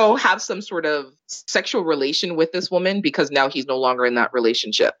 have some sort of sexual relation with this woman because now he's no longer in that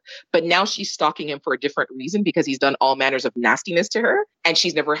relationship. But now she's stalking him for a different reason because he's done all manners of nastiness to her and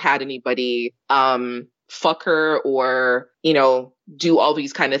she's never had anybody fuck her or, do all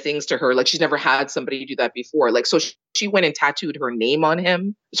these kind of things to her. Like she's never had somebody do that before. Like, so she went and tattooed her name on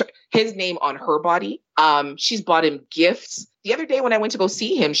him, his name on her body. She's bought him gifts. The other day when I went to go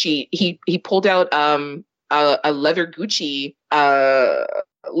see him, he pulled out a leather Gucci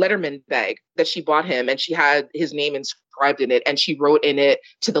Letterman bag that she bought him, and she had his name inscribed in it, and she wrote in it,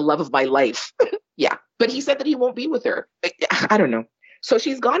 "To the love of my life." Yeah, but he said that he won't be with her. I don't know. So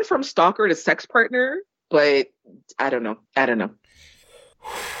she's gone from stalker to sex partner, but I don't know.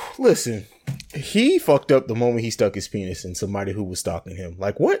 Listen, he fucked up the moment he stuck his penis in somebody who was stalking him.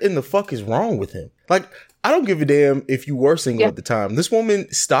 Like, what in the fuck is wrong with him? Like, I don't give a damn if you were single at the time. This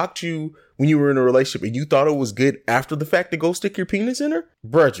woman stalked you when you were in a relationship and you thought it was good after the fact to go stick your penis in her?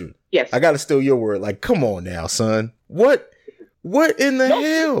 Bruh, yes. I gotta steal your word. Like, come on now, son. What in the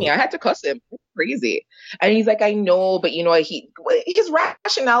hell? I had to cuss him. It's crazy. And he's like, I know, but his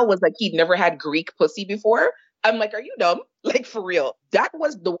rationale was like he'd never had Greek pussy before. I'm like, are you dumb? Like, for real. That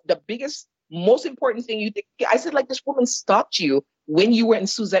was the biggest, most important thing you think. I said, like, this woman stalked you when you and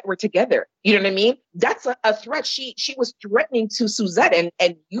Suzette were together. You know what I mean? That's a threat. She was threatening to Suzette,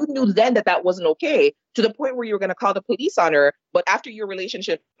 and you knew then that wasn't okay, to the point where you were going to call the police on her. But after your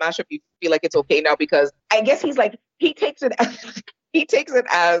relationship mashup, you feel like it's okay now because I guess he's like, he takes it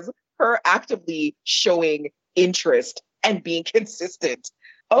as her actively showing interest and being consistent.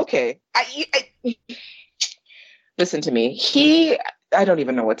 Okay. Listen to me. I don't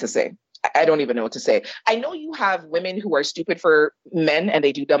even know what to say. I don't even know what to say. I know you have women who are stupid for men and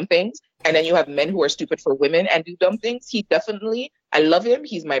they do dumb things. And then you have men who are stupid for women and do dumb things. He definitely, I love him.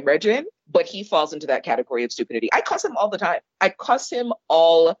 He's my brethren, but he falls into that category of stupidity. I cuss him all the time. I cuss him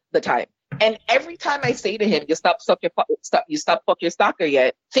all the time. And every time I say to him, you stop fuck your stalker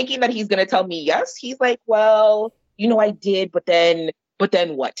yet, thinking that he's going to tell me yes, he's like, well, I did, but then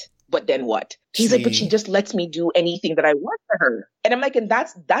what? But then what? He's like, but she just lets me do anything that I want for her. And I'm like, and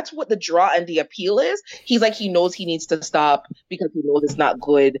that's what the draw and the appeal is. He's like, he knows he needs to stop because he knows it's not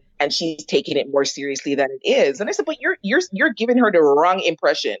good, and she's taking it more seriously than it is. And I said, but you're giving her the wrong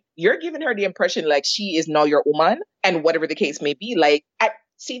impression. You're giving her the impression like she is now your woman, and whatever the case may be. Like at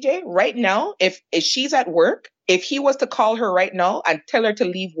CJ, right now, if she's at work, if he was to call her right now and tell her to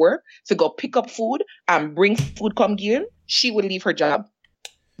leave work to go pick up food and bring food come give, she would leave her job.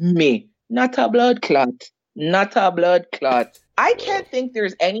 Me. Not a blood clot. Not a blood clot. I can't think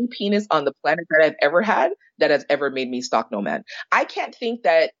there's any penis on the planet that I've ever had that has ever made me stalk no man. I can't think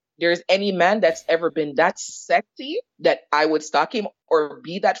that there's any man that's ever been that sexy that I would stalk him or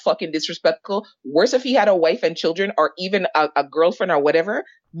be that fucking disrespectful. Worse if he had a wife and children or even a girlfriend or whatever.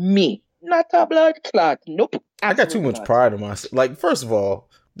 Me. Not a blood clot. Nope. I got too much pride in myself. Like, first of all,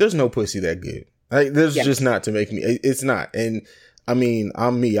 there's no pussy that good. Like, there's just not to make me. It's not. And I mean,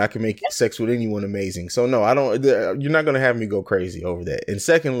 I'm me. I can make sex with anyone amazing. So no, I don't. You're not gonna have me go crazy over that. And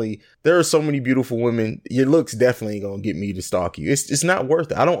secondly, there are so many beautiful women. Your looks definitely gonna get me to stalk you. It's not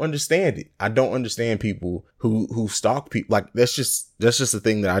worth it. I don't understand it. I don't understand people who stalk people. Like that's just a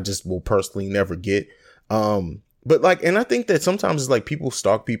thing that I just will personally never get. But like, and I think that sometimes it's like people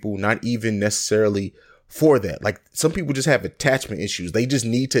stalk people not even necessarily for that. Like some people just have attachment issues. They just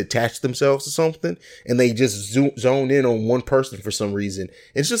need to attach themselves to something and they just zone in on one person for some reason.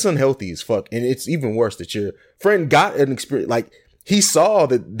 It's just unhealthy as fuck. And it's even worse that your friend got an experience. Like he saw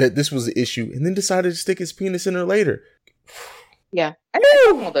that this was an issue and then decided to stick his penis in her later. Yeah. I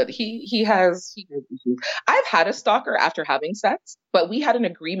don't know that he has issues. I've had a stalker after having sex, but we had an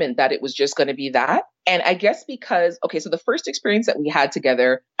agreement that it was just going to be that. And I guess because, so the first experience that we had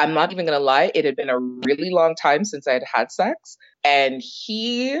together, I'm not even going to lie, it had been a really long time since I had sex. And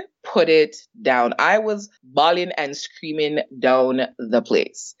he put it down. I was bawling and screaming down the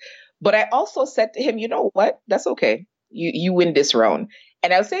place. But I also said to him, you know what? That's okay. You win this round.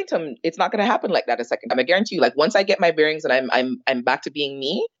 And I was saying to him, it's not going to happen like that a second time. I guarantee you, like once I get my bearings and I'm back to being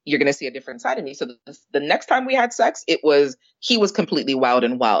me, you're going to see a different side of me. So the next time we had sex, he was completely wild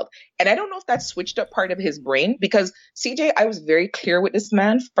and wild. And I don't know if that switched up part of his brain because CJ, I was very clear with this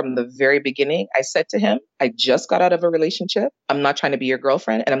man from the very beginning. I said to him, I just got out of a relationship. I'm not trying to be your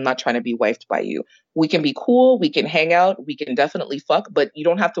girlfriend and I'm not trying to be wifed by you. We can be cool. We can hang out. We can definitely fuck, but you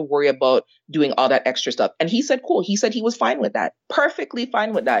don't have to worry about doing all that extra stuff. And he said, cool. He said he was fine with that. Perfectly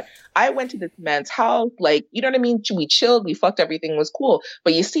fine with that. I went to this man's house. Like, you know what I mean? We chilled. We fucked. Everything was cool.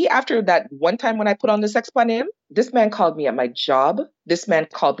 But you see, after that one time when I put on the sex on him, this man called me at my job. This man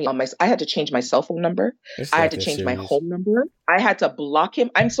called me on I had to change my cell phone number. I had to change my home number. I had to block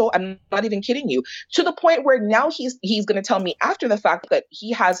him. I'm not even kidding you. To the point where now he's going to tell me after the fact that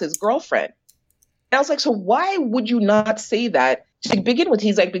he has his girlfriend. And I was like, so why would you not say that to begin with?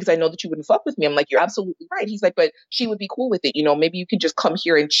 He's like, because I know that you wouldn't fuck with me. I'm like, you're absolutely right. He's like, but she would be cool with it. Maybe you can just come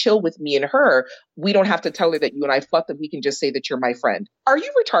here and chill with me and her. We don't have to tell her that you and I fucked, and we can just say that you're my friend. Are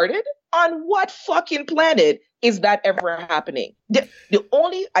you retarded? On what fucking planet is that ever happening? The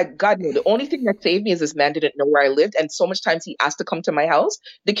only thing that saved me is this man didn't know where I lived. And so much times he asked to come to my house.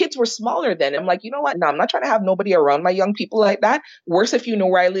 The kids were smaller then. I'm like, you know what? No, I'm not trying to have nobody around my young people like that. Worse if you know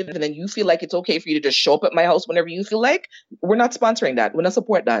where I live and then you feel like it's okay for you to just show up at my house whenever you feel like. We're not sponsoring that. We're not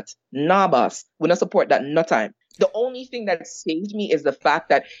support that. Nah, boss. We're not support that. No time. The only thing that saved me is the fact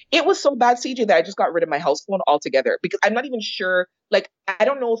that it was so bad, CJ, that I just got rid of my house phone altogether because I'm not even sure. Like, I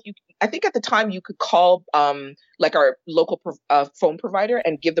don't know if I think at the time you could call like our local phone provider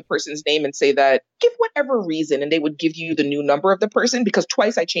and give the person's name and say that, give whatever reason, and they would give you the new number of the person because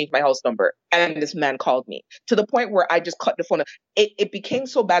twice I changed my house number and this man called me to the point where I just cut the phone. It became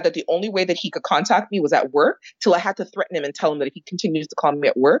so bad that the only way that he could contact me was at work till I had to threaten him and tell him that if he continues to call me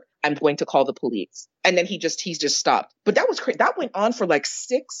at work, I'm going to call the police. And then he's just stopped. But that was crazy. That went on for like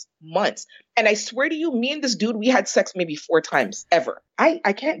 6 months. And I swear to you, me and this dude, we had sex maybe 4 times ever.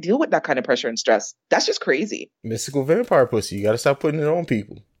 I can't deal with that kind of pressure and stress. That's just crazy. Mystical vampire pussy. You got to stop putting it on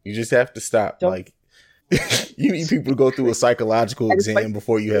people. You just have to stop. Like, you need people to go through a psychological exam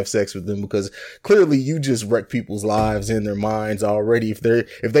before you have sex with them, because clearly you just wreck people's lives in their minds already.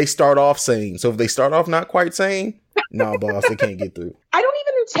 If they start off sane. So if they start off not quite sane, nah, boss, they can't get through. I don't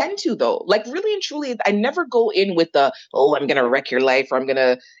even intend to though. Like really and truly, I never go in with the, oh, I'm gonna wreck your life, or I'm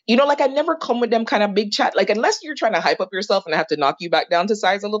gonna, like I never come with them kind of big chat. Like unless you're trying to hype up yourself and I have to knock you back down to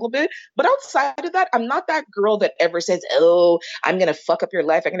size a little bit. But outside of that, I'm not that girl that ever says, oh, I'm gonna fuck up your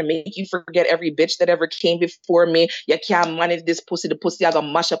life. I'm gonna make you forget every bitch that ever came before me. You can't manage this pussy. The pussy, I'm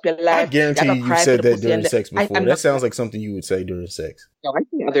gonna mash up your life. I guarantee you said that during sex before. That sounds like something you would say during sex. No, I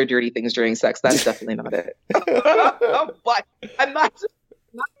say other dirty things during sex. That's definitely not it. But I'm not.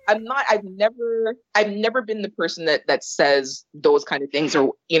 I've never been the person that says those kind of things,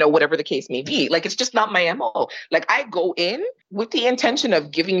 or whatever the case may be. Like it's just not my MO. Like I go in with the intention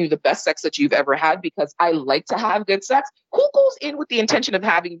of giving you the best sex that you've ever had because I like to have good sex. Who goes in with the intention of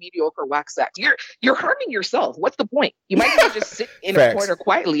having mediocre whack sex? You're hurting yourself. What's the point? You might as well just sit in a corner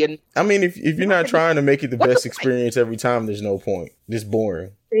quietly. And I mean, if you're not trying to make it the best experience every time, there's no point. It's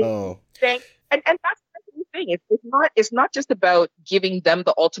boring. And that's the thing. It's not just about giving them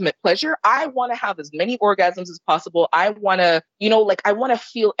the ultimate pleasure. I want to have as many orgasms as possible. I want to, I want to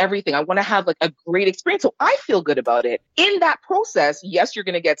feel everything. I want to have like a great experience. So I feel good about it. In that process, yes, you're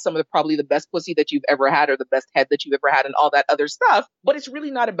going to get some of probably the best pussy that you've ever had or the best head that you've ever had and all that other stuff. But it's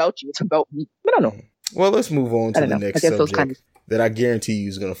really not about you. It's about me. I don't know. Well, let's move on to the next subject that I guarantee you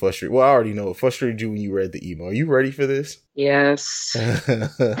is going to frustrate. Well, I already know it frustrated you when you read the email. Are you ready for this? Yes.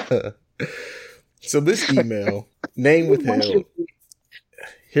 So this email, name withheld.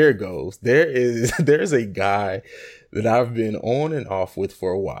 Here it goes. There's a guy that I've been on and off with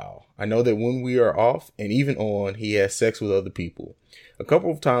for a while. I know that when we are off and even on, he has sex with other people. A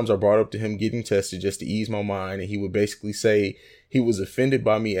couple of times I brought up to him getting tested just to ease my mind, and he would basically say he was offended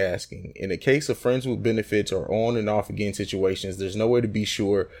by me asking. In a case of friends with benefits or on and off again situations, there's no way to be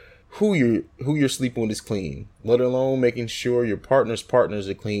sure who you're sleeping with is clean, let alone making sure your partners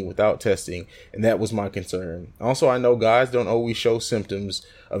are clean without testing, and that was my concern. Also, I know guys don't always show symptoms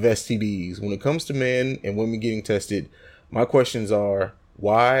of STDs. When it comes to men and women getting tested, my questions are,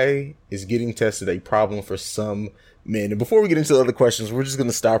 why is getting tested a problem for some men? And before we get into the other questions, we're just going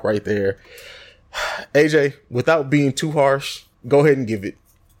to stop right there. AJ, without being too harsh, go ahead and give it.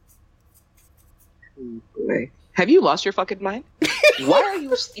 Have you lost your fucking mind? Why are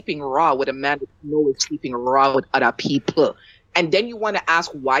you sleeping raw with a man that you know is sleeping raw with other people? And then you want to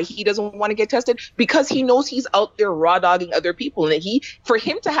ask why he doesn't want to get tested? Because he knows he's out there raw dogging other people. And for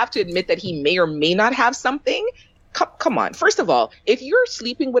him to have to admit that he may or may not have something, come on. First of all, if you're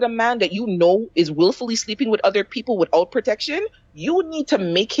sleeping with a man that you know is willfully sleeping with other people without protection, you need to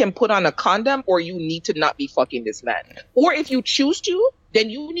make him put on a condom, or you need to not be fucking this man. Or if you choose to, then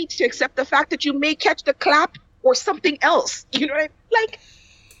you need to accept the fact that you may catch the clap or something else. You know what I mean? Like,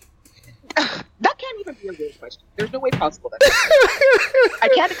 that can't even be a real question. There's no way possible that I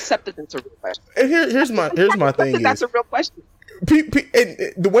can't accept that that's a real question. And here's my thing. That's a real question.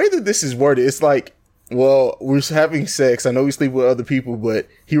 And the way that this is worded, it's like, well, we're having sex. I know we sleep with other people, but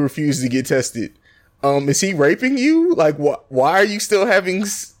he refused to get tested. Is he raping you? Like, why are you still having?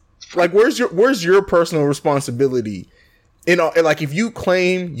 Like, where's your personal responsibility? Like, if you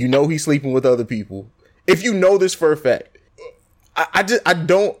claim he's sleeping with other people, if you know this for a fact, I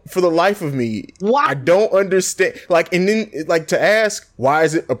don't, for the life of me, what? I don't understand. Like, and then like to ask, why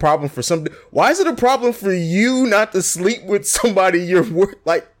is it a problem for somebody? Why is it a problem for you not to sleep with somebody you're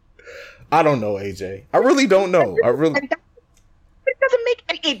like? I don't know, AJ. I really don't know. It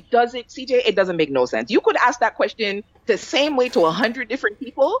doesn't make no sense. You could ask that question the same way to 100 different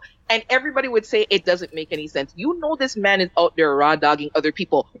people, and everybody would say it doesn't make any sense. You know this man is out there raw dogging other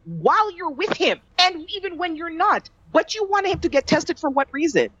people while you're with him, and even when you're not. But you want him to get tested for what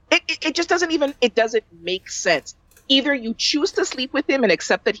reason? It just doesn't make sense. Either you choose to sleep with him and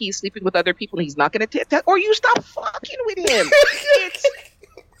accept that he's sleeping with other people and he's not going to test, or you stop fucking with him.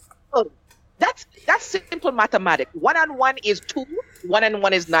 That's simple mathematics. 1 and 1 is 2. 1 and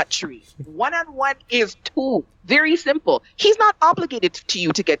 1 is not 3. 1 and 1 is 2. Very simple. He's not obligated to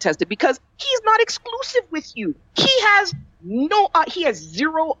you to get tested because he's not exclusive with you. He has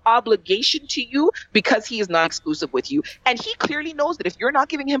zero obligation to you because he is not exclusive with you. And he clearly knows that if you're not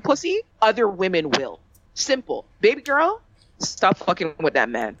giving him pussy, other women will. Simple. Baby girl, stop fucking with that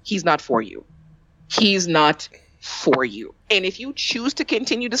man. He's not for you. He's not for you. And if you choose to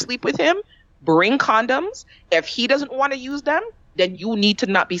continue to sleep with him, bring condoms. If he doesn't want to use them, then you need to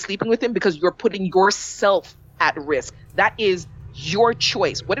not be sleeping with him because you're putting yourself at risk. That is your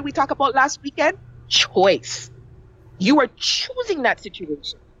choice. What did we talk about last weekend? Choice. You are choosing that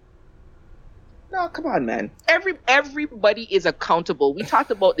situation. No, come on, man. Everybody is accountable. We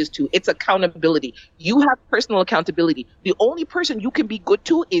talked about this too. It's accountability. You have personal accountability. The only person you can be good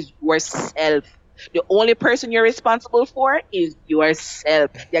to is yourself. The only person you're responsible for is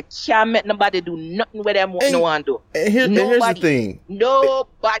yourself. You can't make nobody do nothing with them no one do. And here's the thing.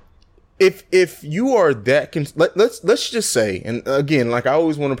 Nobody. If you are that, let's just say, and again, like I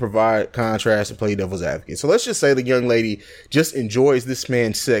always want to provide contrast and play devil's advocate. So let's just say the young lady just enjoys this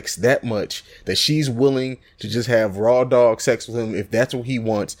man's sex that much that she's willing to just have raw dog sex with him if that's what he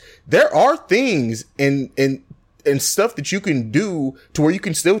wants. There are things and stuff that you can do to where you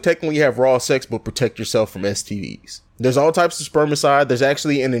can still technically have raw sex but protect yourself from STDs. There's all types of spermicide. There's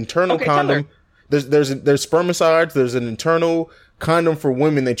actually an internal condom. There's spermicides. There's an internal condom for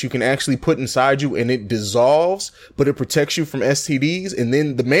women that you can actually put inside you and it dissolves, but it protects you from STDs. And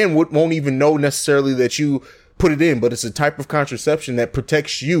then the man won't even know necessarily that you put it in, but it's a type of contraception that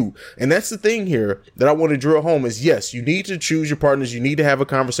protects you. And that's the thing here that I want to drill home is, yes, you need to choose your partners. You need to have a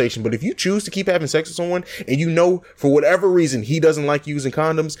conversation. But if you choose to keep having sex with someone and you know for whatever reason he doesn't like using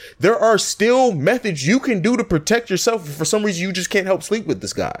condoms, there are still methods you can do to protect yourself if for some reason you just can't help sleep with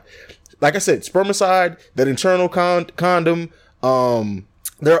this guy. Like I said, spermicide, that internal condom.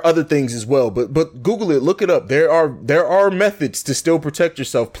 There are other things as well, but Google it, look it up. There are methods to still protect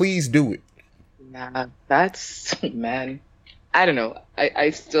yourself. Please do it. Nah, that's, man, I don't know. I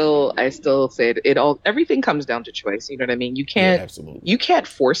still say it all. Everything comes down to choice. You know what I mean? You can't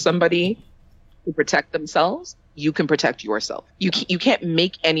force somebody to protect themselves. You can protect yourself. You can't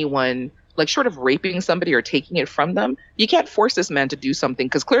make anyone, like, short of raping somebody or taking it from them. You can't force this man to do something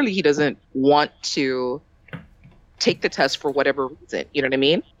because clearly he doesn't want to take the test for whatever reason. You know what I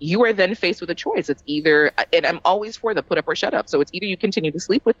mean? You are then faced with a choice. It's either, and I'm always for the put up or shut up. So it's either you continue to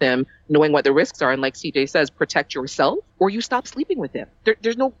sleep with him, knowing what the risks are, and like CJ says, protect yourself, or you stop sleeping with him.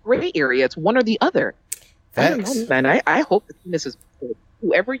 There's no gray area. It's one or the other. Facts. I don't know, man. I hope the penis is,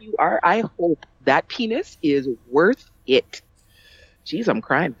 whoever you are, I hope that penis is worth it. Jeez, I'm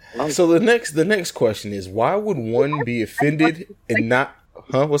crying. So the next question is, why would one be offended and not,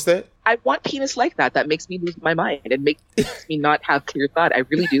 what's that? I want penis like that. That makes me lose my mind and makes me not have clear thought. I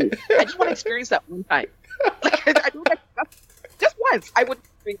really do. I just want to experience that one time. Like, I do that just once. I would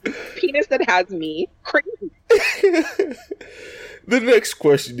experience penis that has me crazy. The next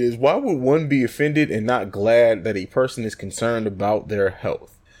question is, why would one be offended and not glad that a person is concerned about their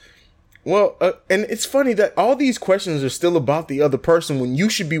health? Well, and it's funny that all these questions are still about the other person when you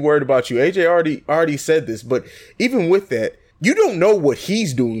should be worried about you. AJ already said this, but even with that, you don't know what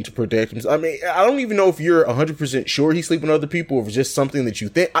he's doing to protect himself. I mean, I don't even know if you're 100% sure he's sleeping with other people or if it's just something that you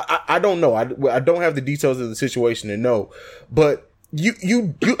think. I don't know. I don't have the details of the situation to know. But you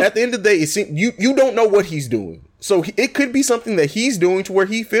at the end of the day, it seems you don't know what he's doing. So it could be something that he's doing to where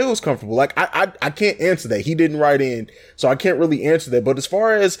he feels comfortable. Like, I can't answer that. He didn't write in, so I can't really answer that. But as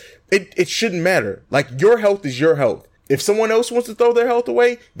far as it shouldn't matter. Like, your health is your health. If someone else wants to throw their health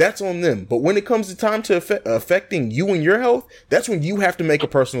away, that's on them. But when it comes to time to affecting you and your health, that's when you have to make a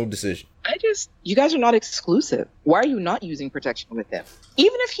personal decision. You guys are not exclusive. Why are you not using protection with him?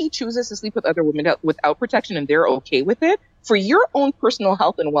 Even if he chooses to sleep with other women without protection and they're okay with it, for your own personal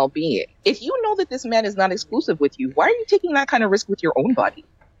health and well-being, if you know that this man is not exclusive with you, why are you taking that kind of risk with your own body?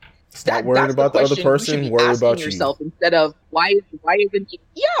 Stop worrying about the other person, worry about yourself instead of why isn't he?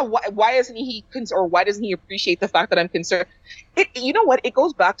 Yeah, why isn't he or why doesn't he appreciate the fact that I'm concerned? You know what? It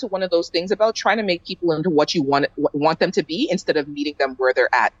goes back to one of those things about trying to make people into what you want them to be instead of meeting them where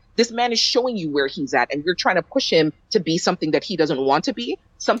they're at. This man is showing you where he's at, and you're trying to push him to be something that he doesn't want to be,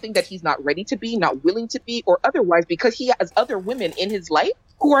 something that he's not ready to be, not willing to be, or otherwise, because he has other women in his life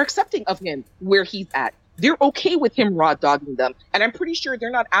who are accepting of him where he's at. They're okay with him raw dogging them. And I'm pretty sure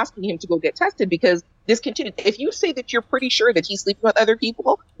they're not asking him to go get tested because this continues. If you say that you're pretty sure that he's sleeping with other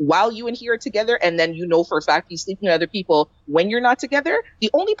people while you and he are together, and then you know for a fact he's sleeping with other people when you're not together,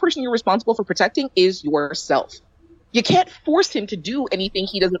 the only person you're responsible for protecting is yourself. You can't force him to do anything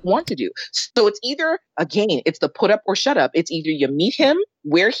he doesn't want to do. So it's either, again, it's the put up or shut up. It's either you meet him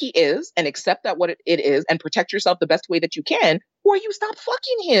where he is and accept that what it is and protect yourself the best way that you can, or you stop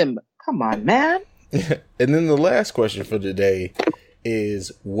fucking him. Come on, man. And then the last question for today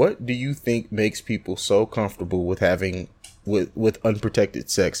is, what do you think makes people so comfortable with having with unprotected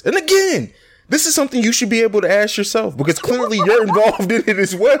sex? And again, this is something you should be able to ask yourself because clearly you're involved in it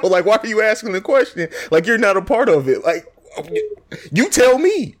as well. Like, why are you asking the question? Like, you're not a part of it. Like, you tell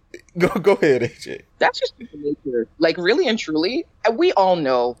me. Go ahead, AJ. That's just human nature. Like, really and truly, we all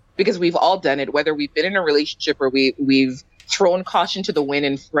know because we've all done it, whether we've been in a relationship or we've thrown caution to the wind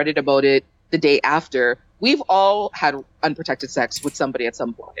and fretted about it the day after. We've all had unprotected sex with somebody at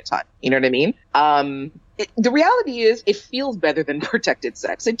some point in time. You know what I mean? The reality is it feels better than protected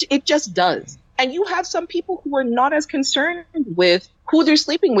sex. It just does. And you have some people who are not as concerned with who they're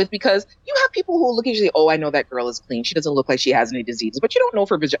sleeping with, because you have people who look at you and say, oh, I know that girl is clean. She doesn't look like she has any diseases, but you don't know if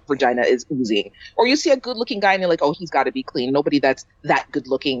her vagina is oozing. Or you see a good looking guy and you're like, oh, he's got to be clean. Nobody that's that good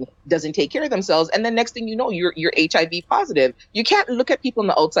looking doesn't take care of themselves. And then next thing you know, you're HIV positive. You can't look at people on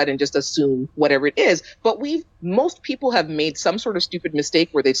the outside and just assume whatever it is. But most people have made some sort of stupid mistake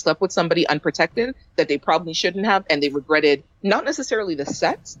where they've slept with somebody unprotected that they probably shouldn't have, and they regretted not necessarily the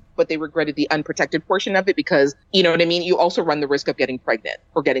sex, but they regretted the unprotected portion of it, because, you know what I mean? You also run the risk of getting pregnant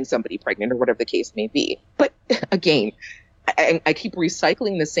or getting somebody pregnant or whatever the case may be. But again, I keep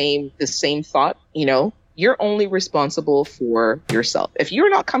recycling the same thought, you know, you're only responsible for yourself. If you're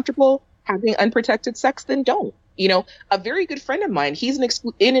not comfortable having unprotected sex, then don't. You know, a very good friend of mine, he's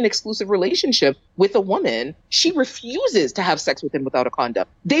in an exclusive relationship with a woman. She refuses to have sex with him without a condom.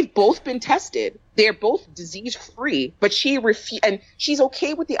 They've both been tested. They're both disease free, but and she's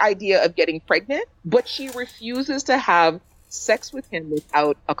okay with the idea of getting pregnant, but she refuses to have sex with him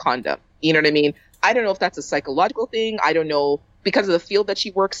without a condom. You know what I mean? I don't know if that's a psychological thing. I don't know, because of the field that she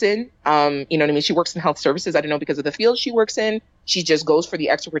works in. You know what I mean? She works in health services. I don't know, because of the field she works in, she just goes for the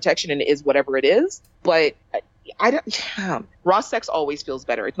extra protection and it is whatever it is. But raw sex always feels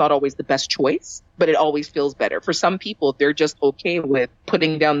better. It's not always the best choice, but it always feels better. For some people, they're just okay with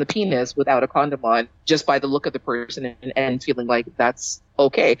putting down the penis without a condom on, just by the look of the person, and feeling like that's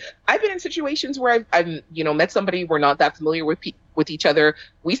okay. I've been in situations where I've met somebody we're not that familiar with each other.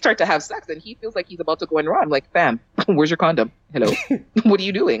 We start to have sex and he feels like he's about to go in raw. I'm like, fam, where's your condom? Hello. What are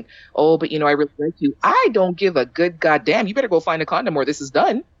you doing? Oh, but I really like you. I don't give a good goddamn. You better go find a condom or this is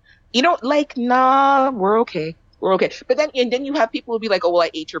done. Nah, we're okay. We're okay. But then you have people who be like, oh, well, I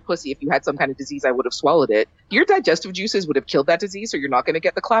ate your pussy. If you had some kind of disease, I would have swallowed it. Your digestive juices would have killed that disease, so you're not going to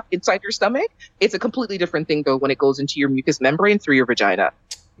get the clap inside your stomach. It's a completely different thing, though, when it goes into your mucous membrane through your vagina.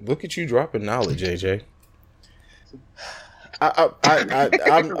 Look at you dropping knowledge, AJ.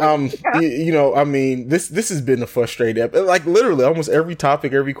 This has been a frustrating episode. Like, literally, almost every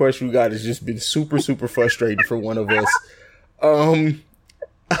topic, every question we got has just been super, super frustrating for one of us.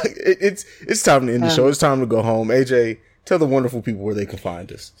 It's time to end the show. It's time to go home. AJ, tell the wonderful people where they can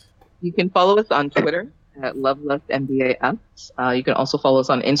find us. You can follow us on Twitter at LoveLustMBAS. You can also follow us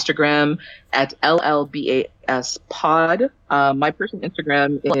on Instagram at LLBASPod. My personal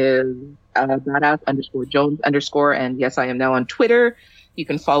Instagram is badass_Jones_. And yes, I am now on Twitter. You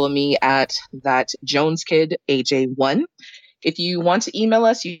can follow me at that JonesKid AJ1. If you want to email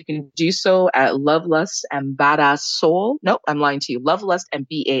us, you can do so at lovelustandbadasssoul. Nope, I'm lying to you.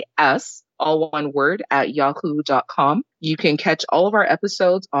 Lovelustandbas, all one word, at yahoo.com. You can catch all of our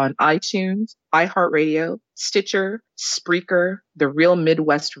episodes on iTunes, iHeartRadio, Stitcher, Spreaker, The Real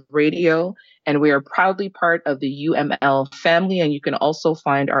Midwest Radio, and we are proudly part of the UML family. And you can also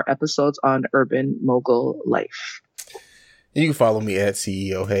find our episodes on Urban Mogul Life. You can follow me at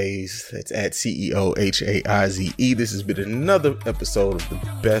CEO Hayes. That's at CEOHAIZE. This has been another episode of the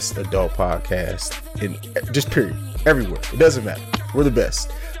best adult podcast in just period. Everywhere. It doesn't matter. We're the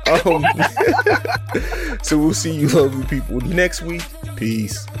best. So we'll see you lovely people next week.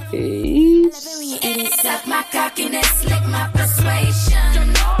 Peace. Suck my cockiness, lick my persuasion.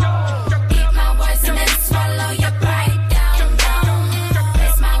 Eat my words and then swallow your pride down.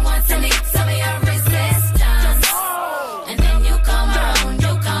 Place my wants and eat some of your resistance. And then you come around.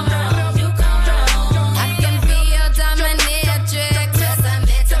 I can be your dominatrix. Just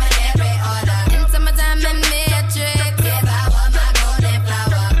submit to my every order. Into my diamond matrix. Give out my golden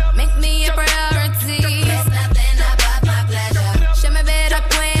flower. Make me a priority. There's nothing above my pleasure. Show me better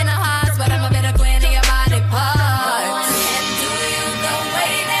queen of hearts, but I'm a better queen of your body parts. No one can do you the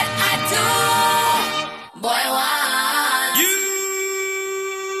way that I do. Boy, why?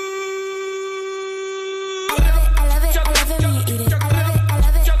 I love it when you eat it. I love it when you eat it. I love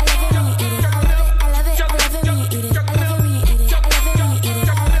it when you eat it. I love it when you eat it. I love it when you eat it.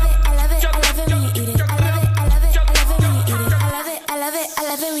 I love it when you eat it. I love it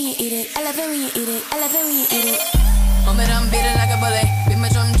when you eat it. I love it when you eat it. I love it when you eat it. Hold me down, beat it like a bully. Beat my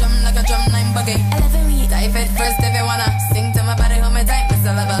drum like a drum line buggy. I love it when you dive it first if you wanna. Sing to my body, hold me tight,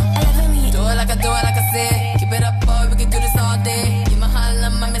 Mr. Lover. I love it when you do it like I say. Keep it up, boy, we can do this all day. You my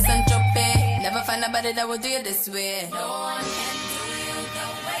Harlem, I'm Miss Entropy. Never find nobody that will do it this way. No one can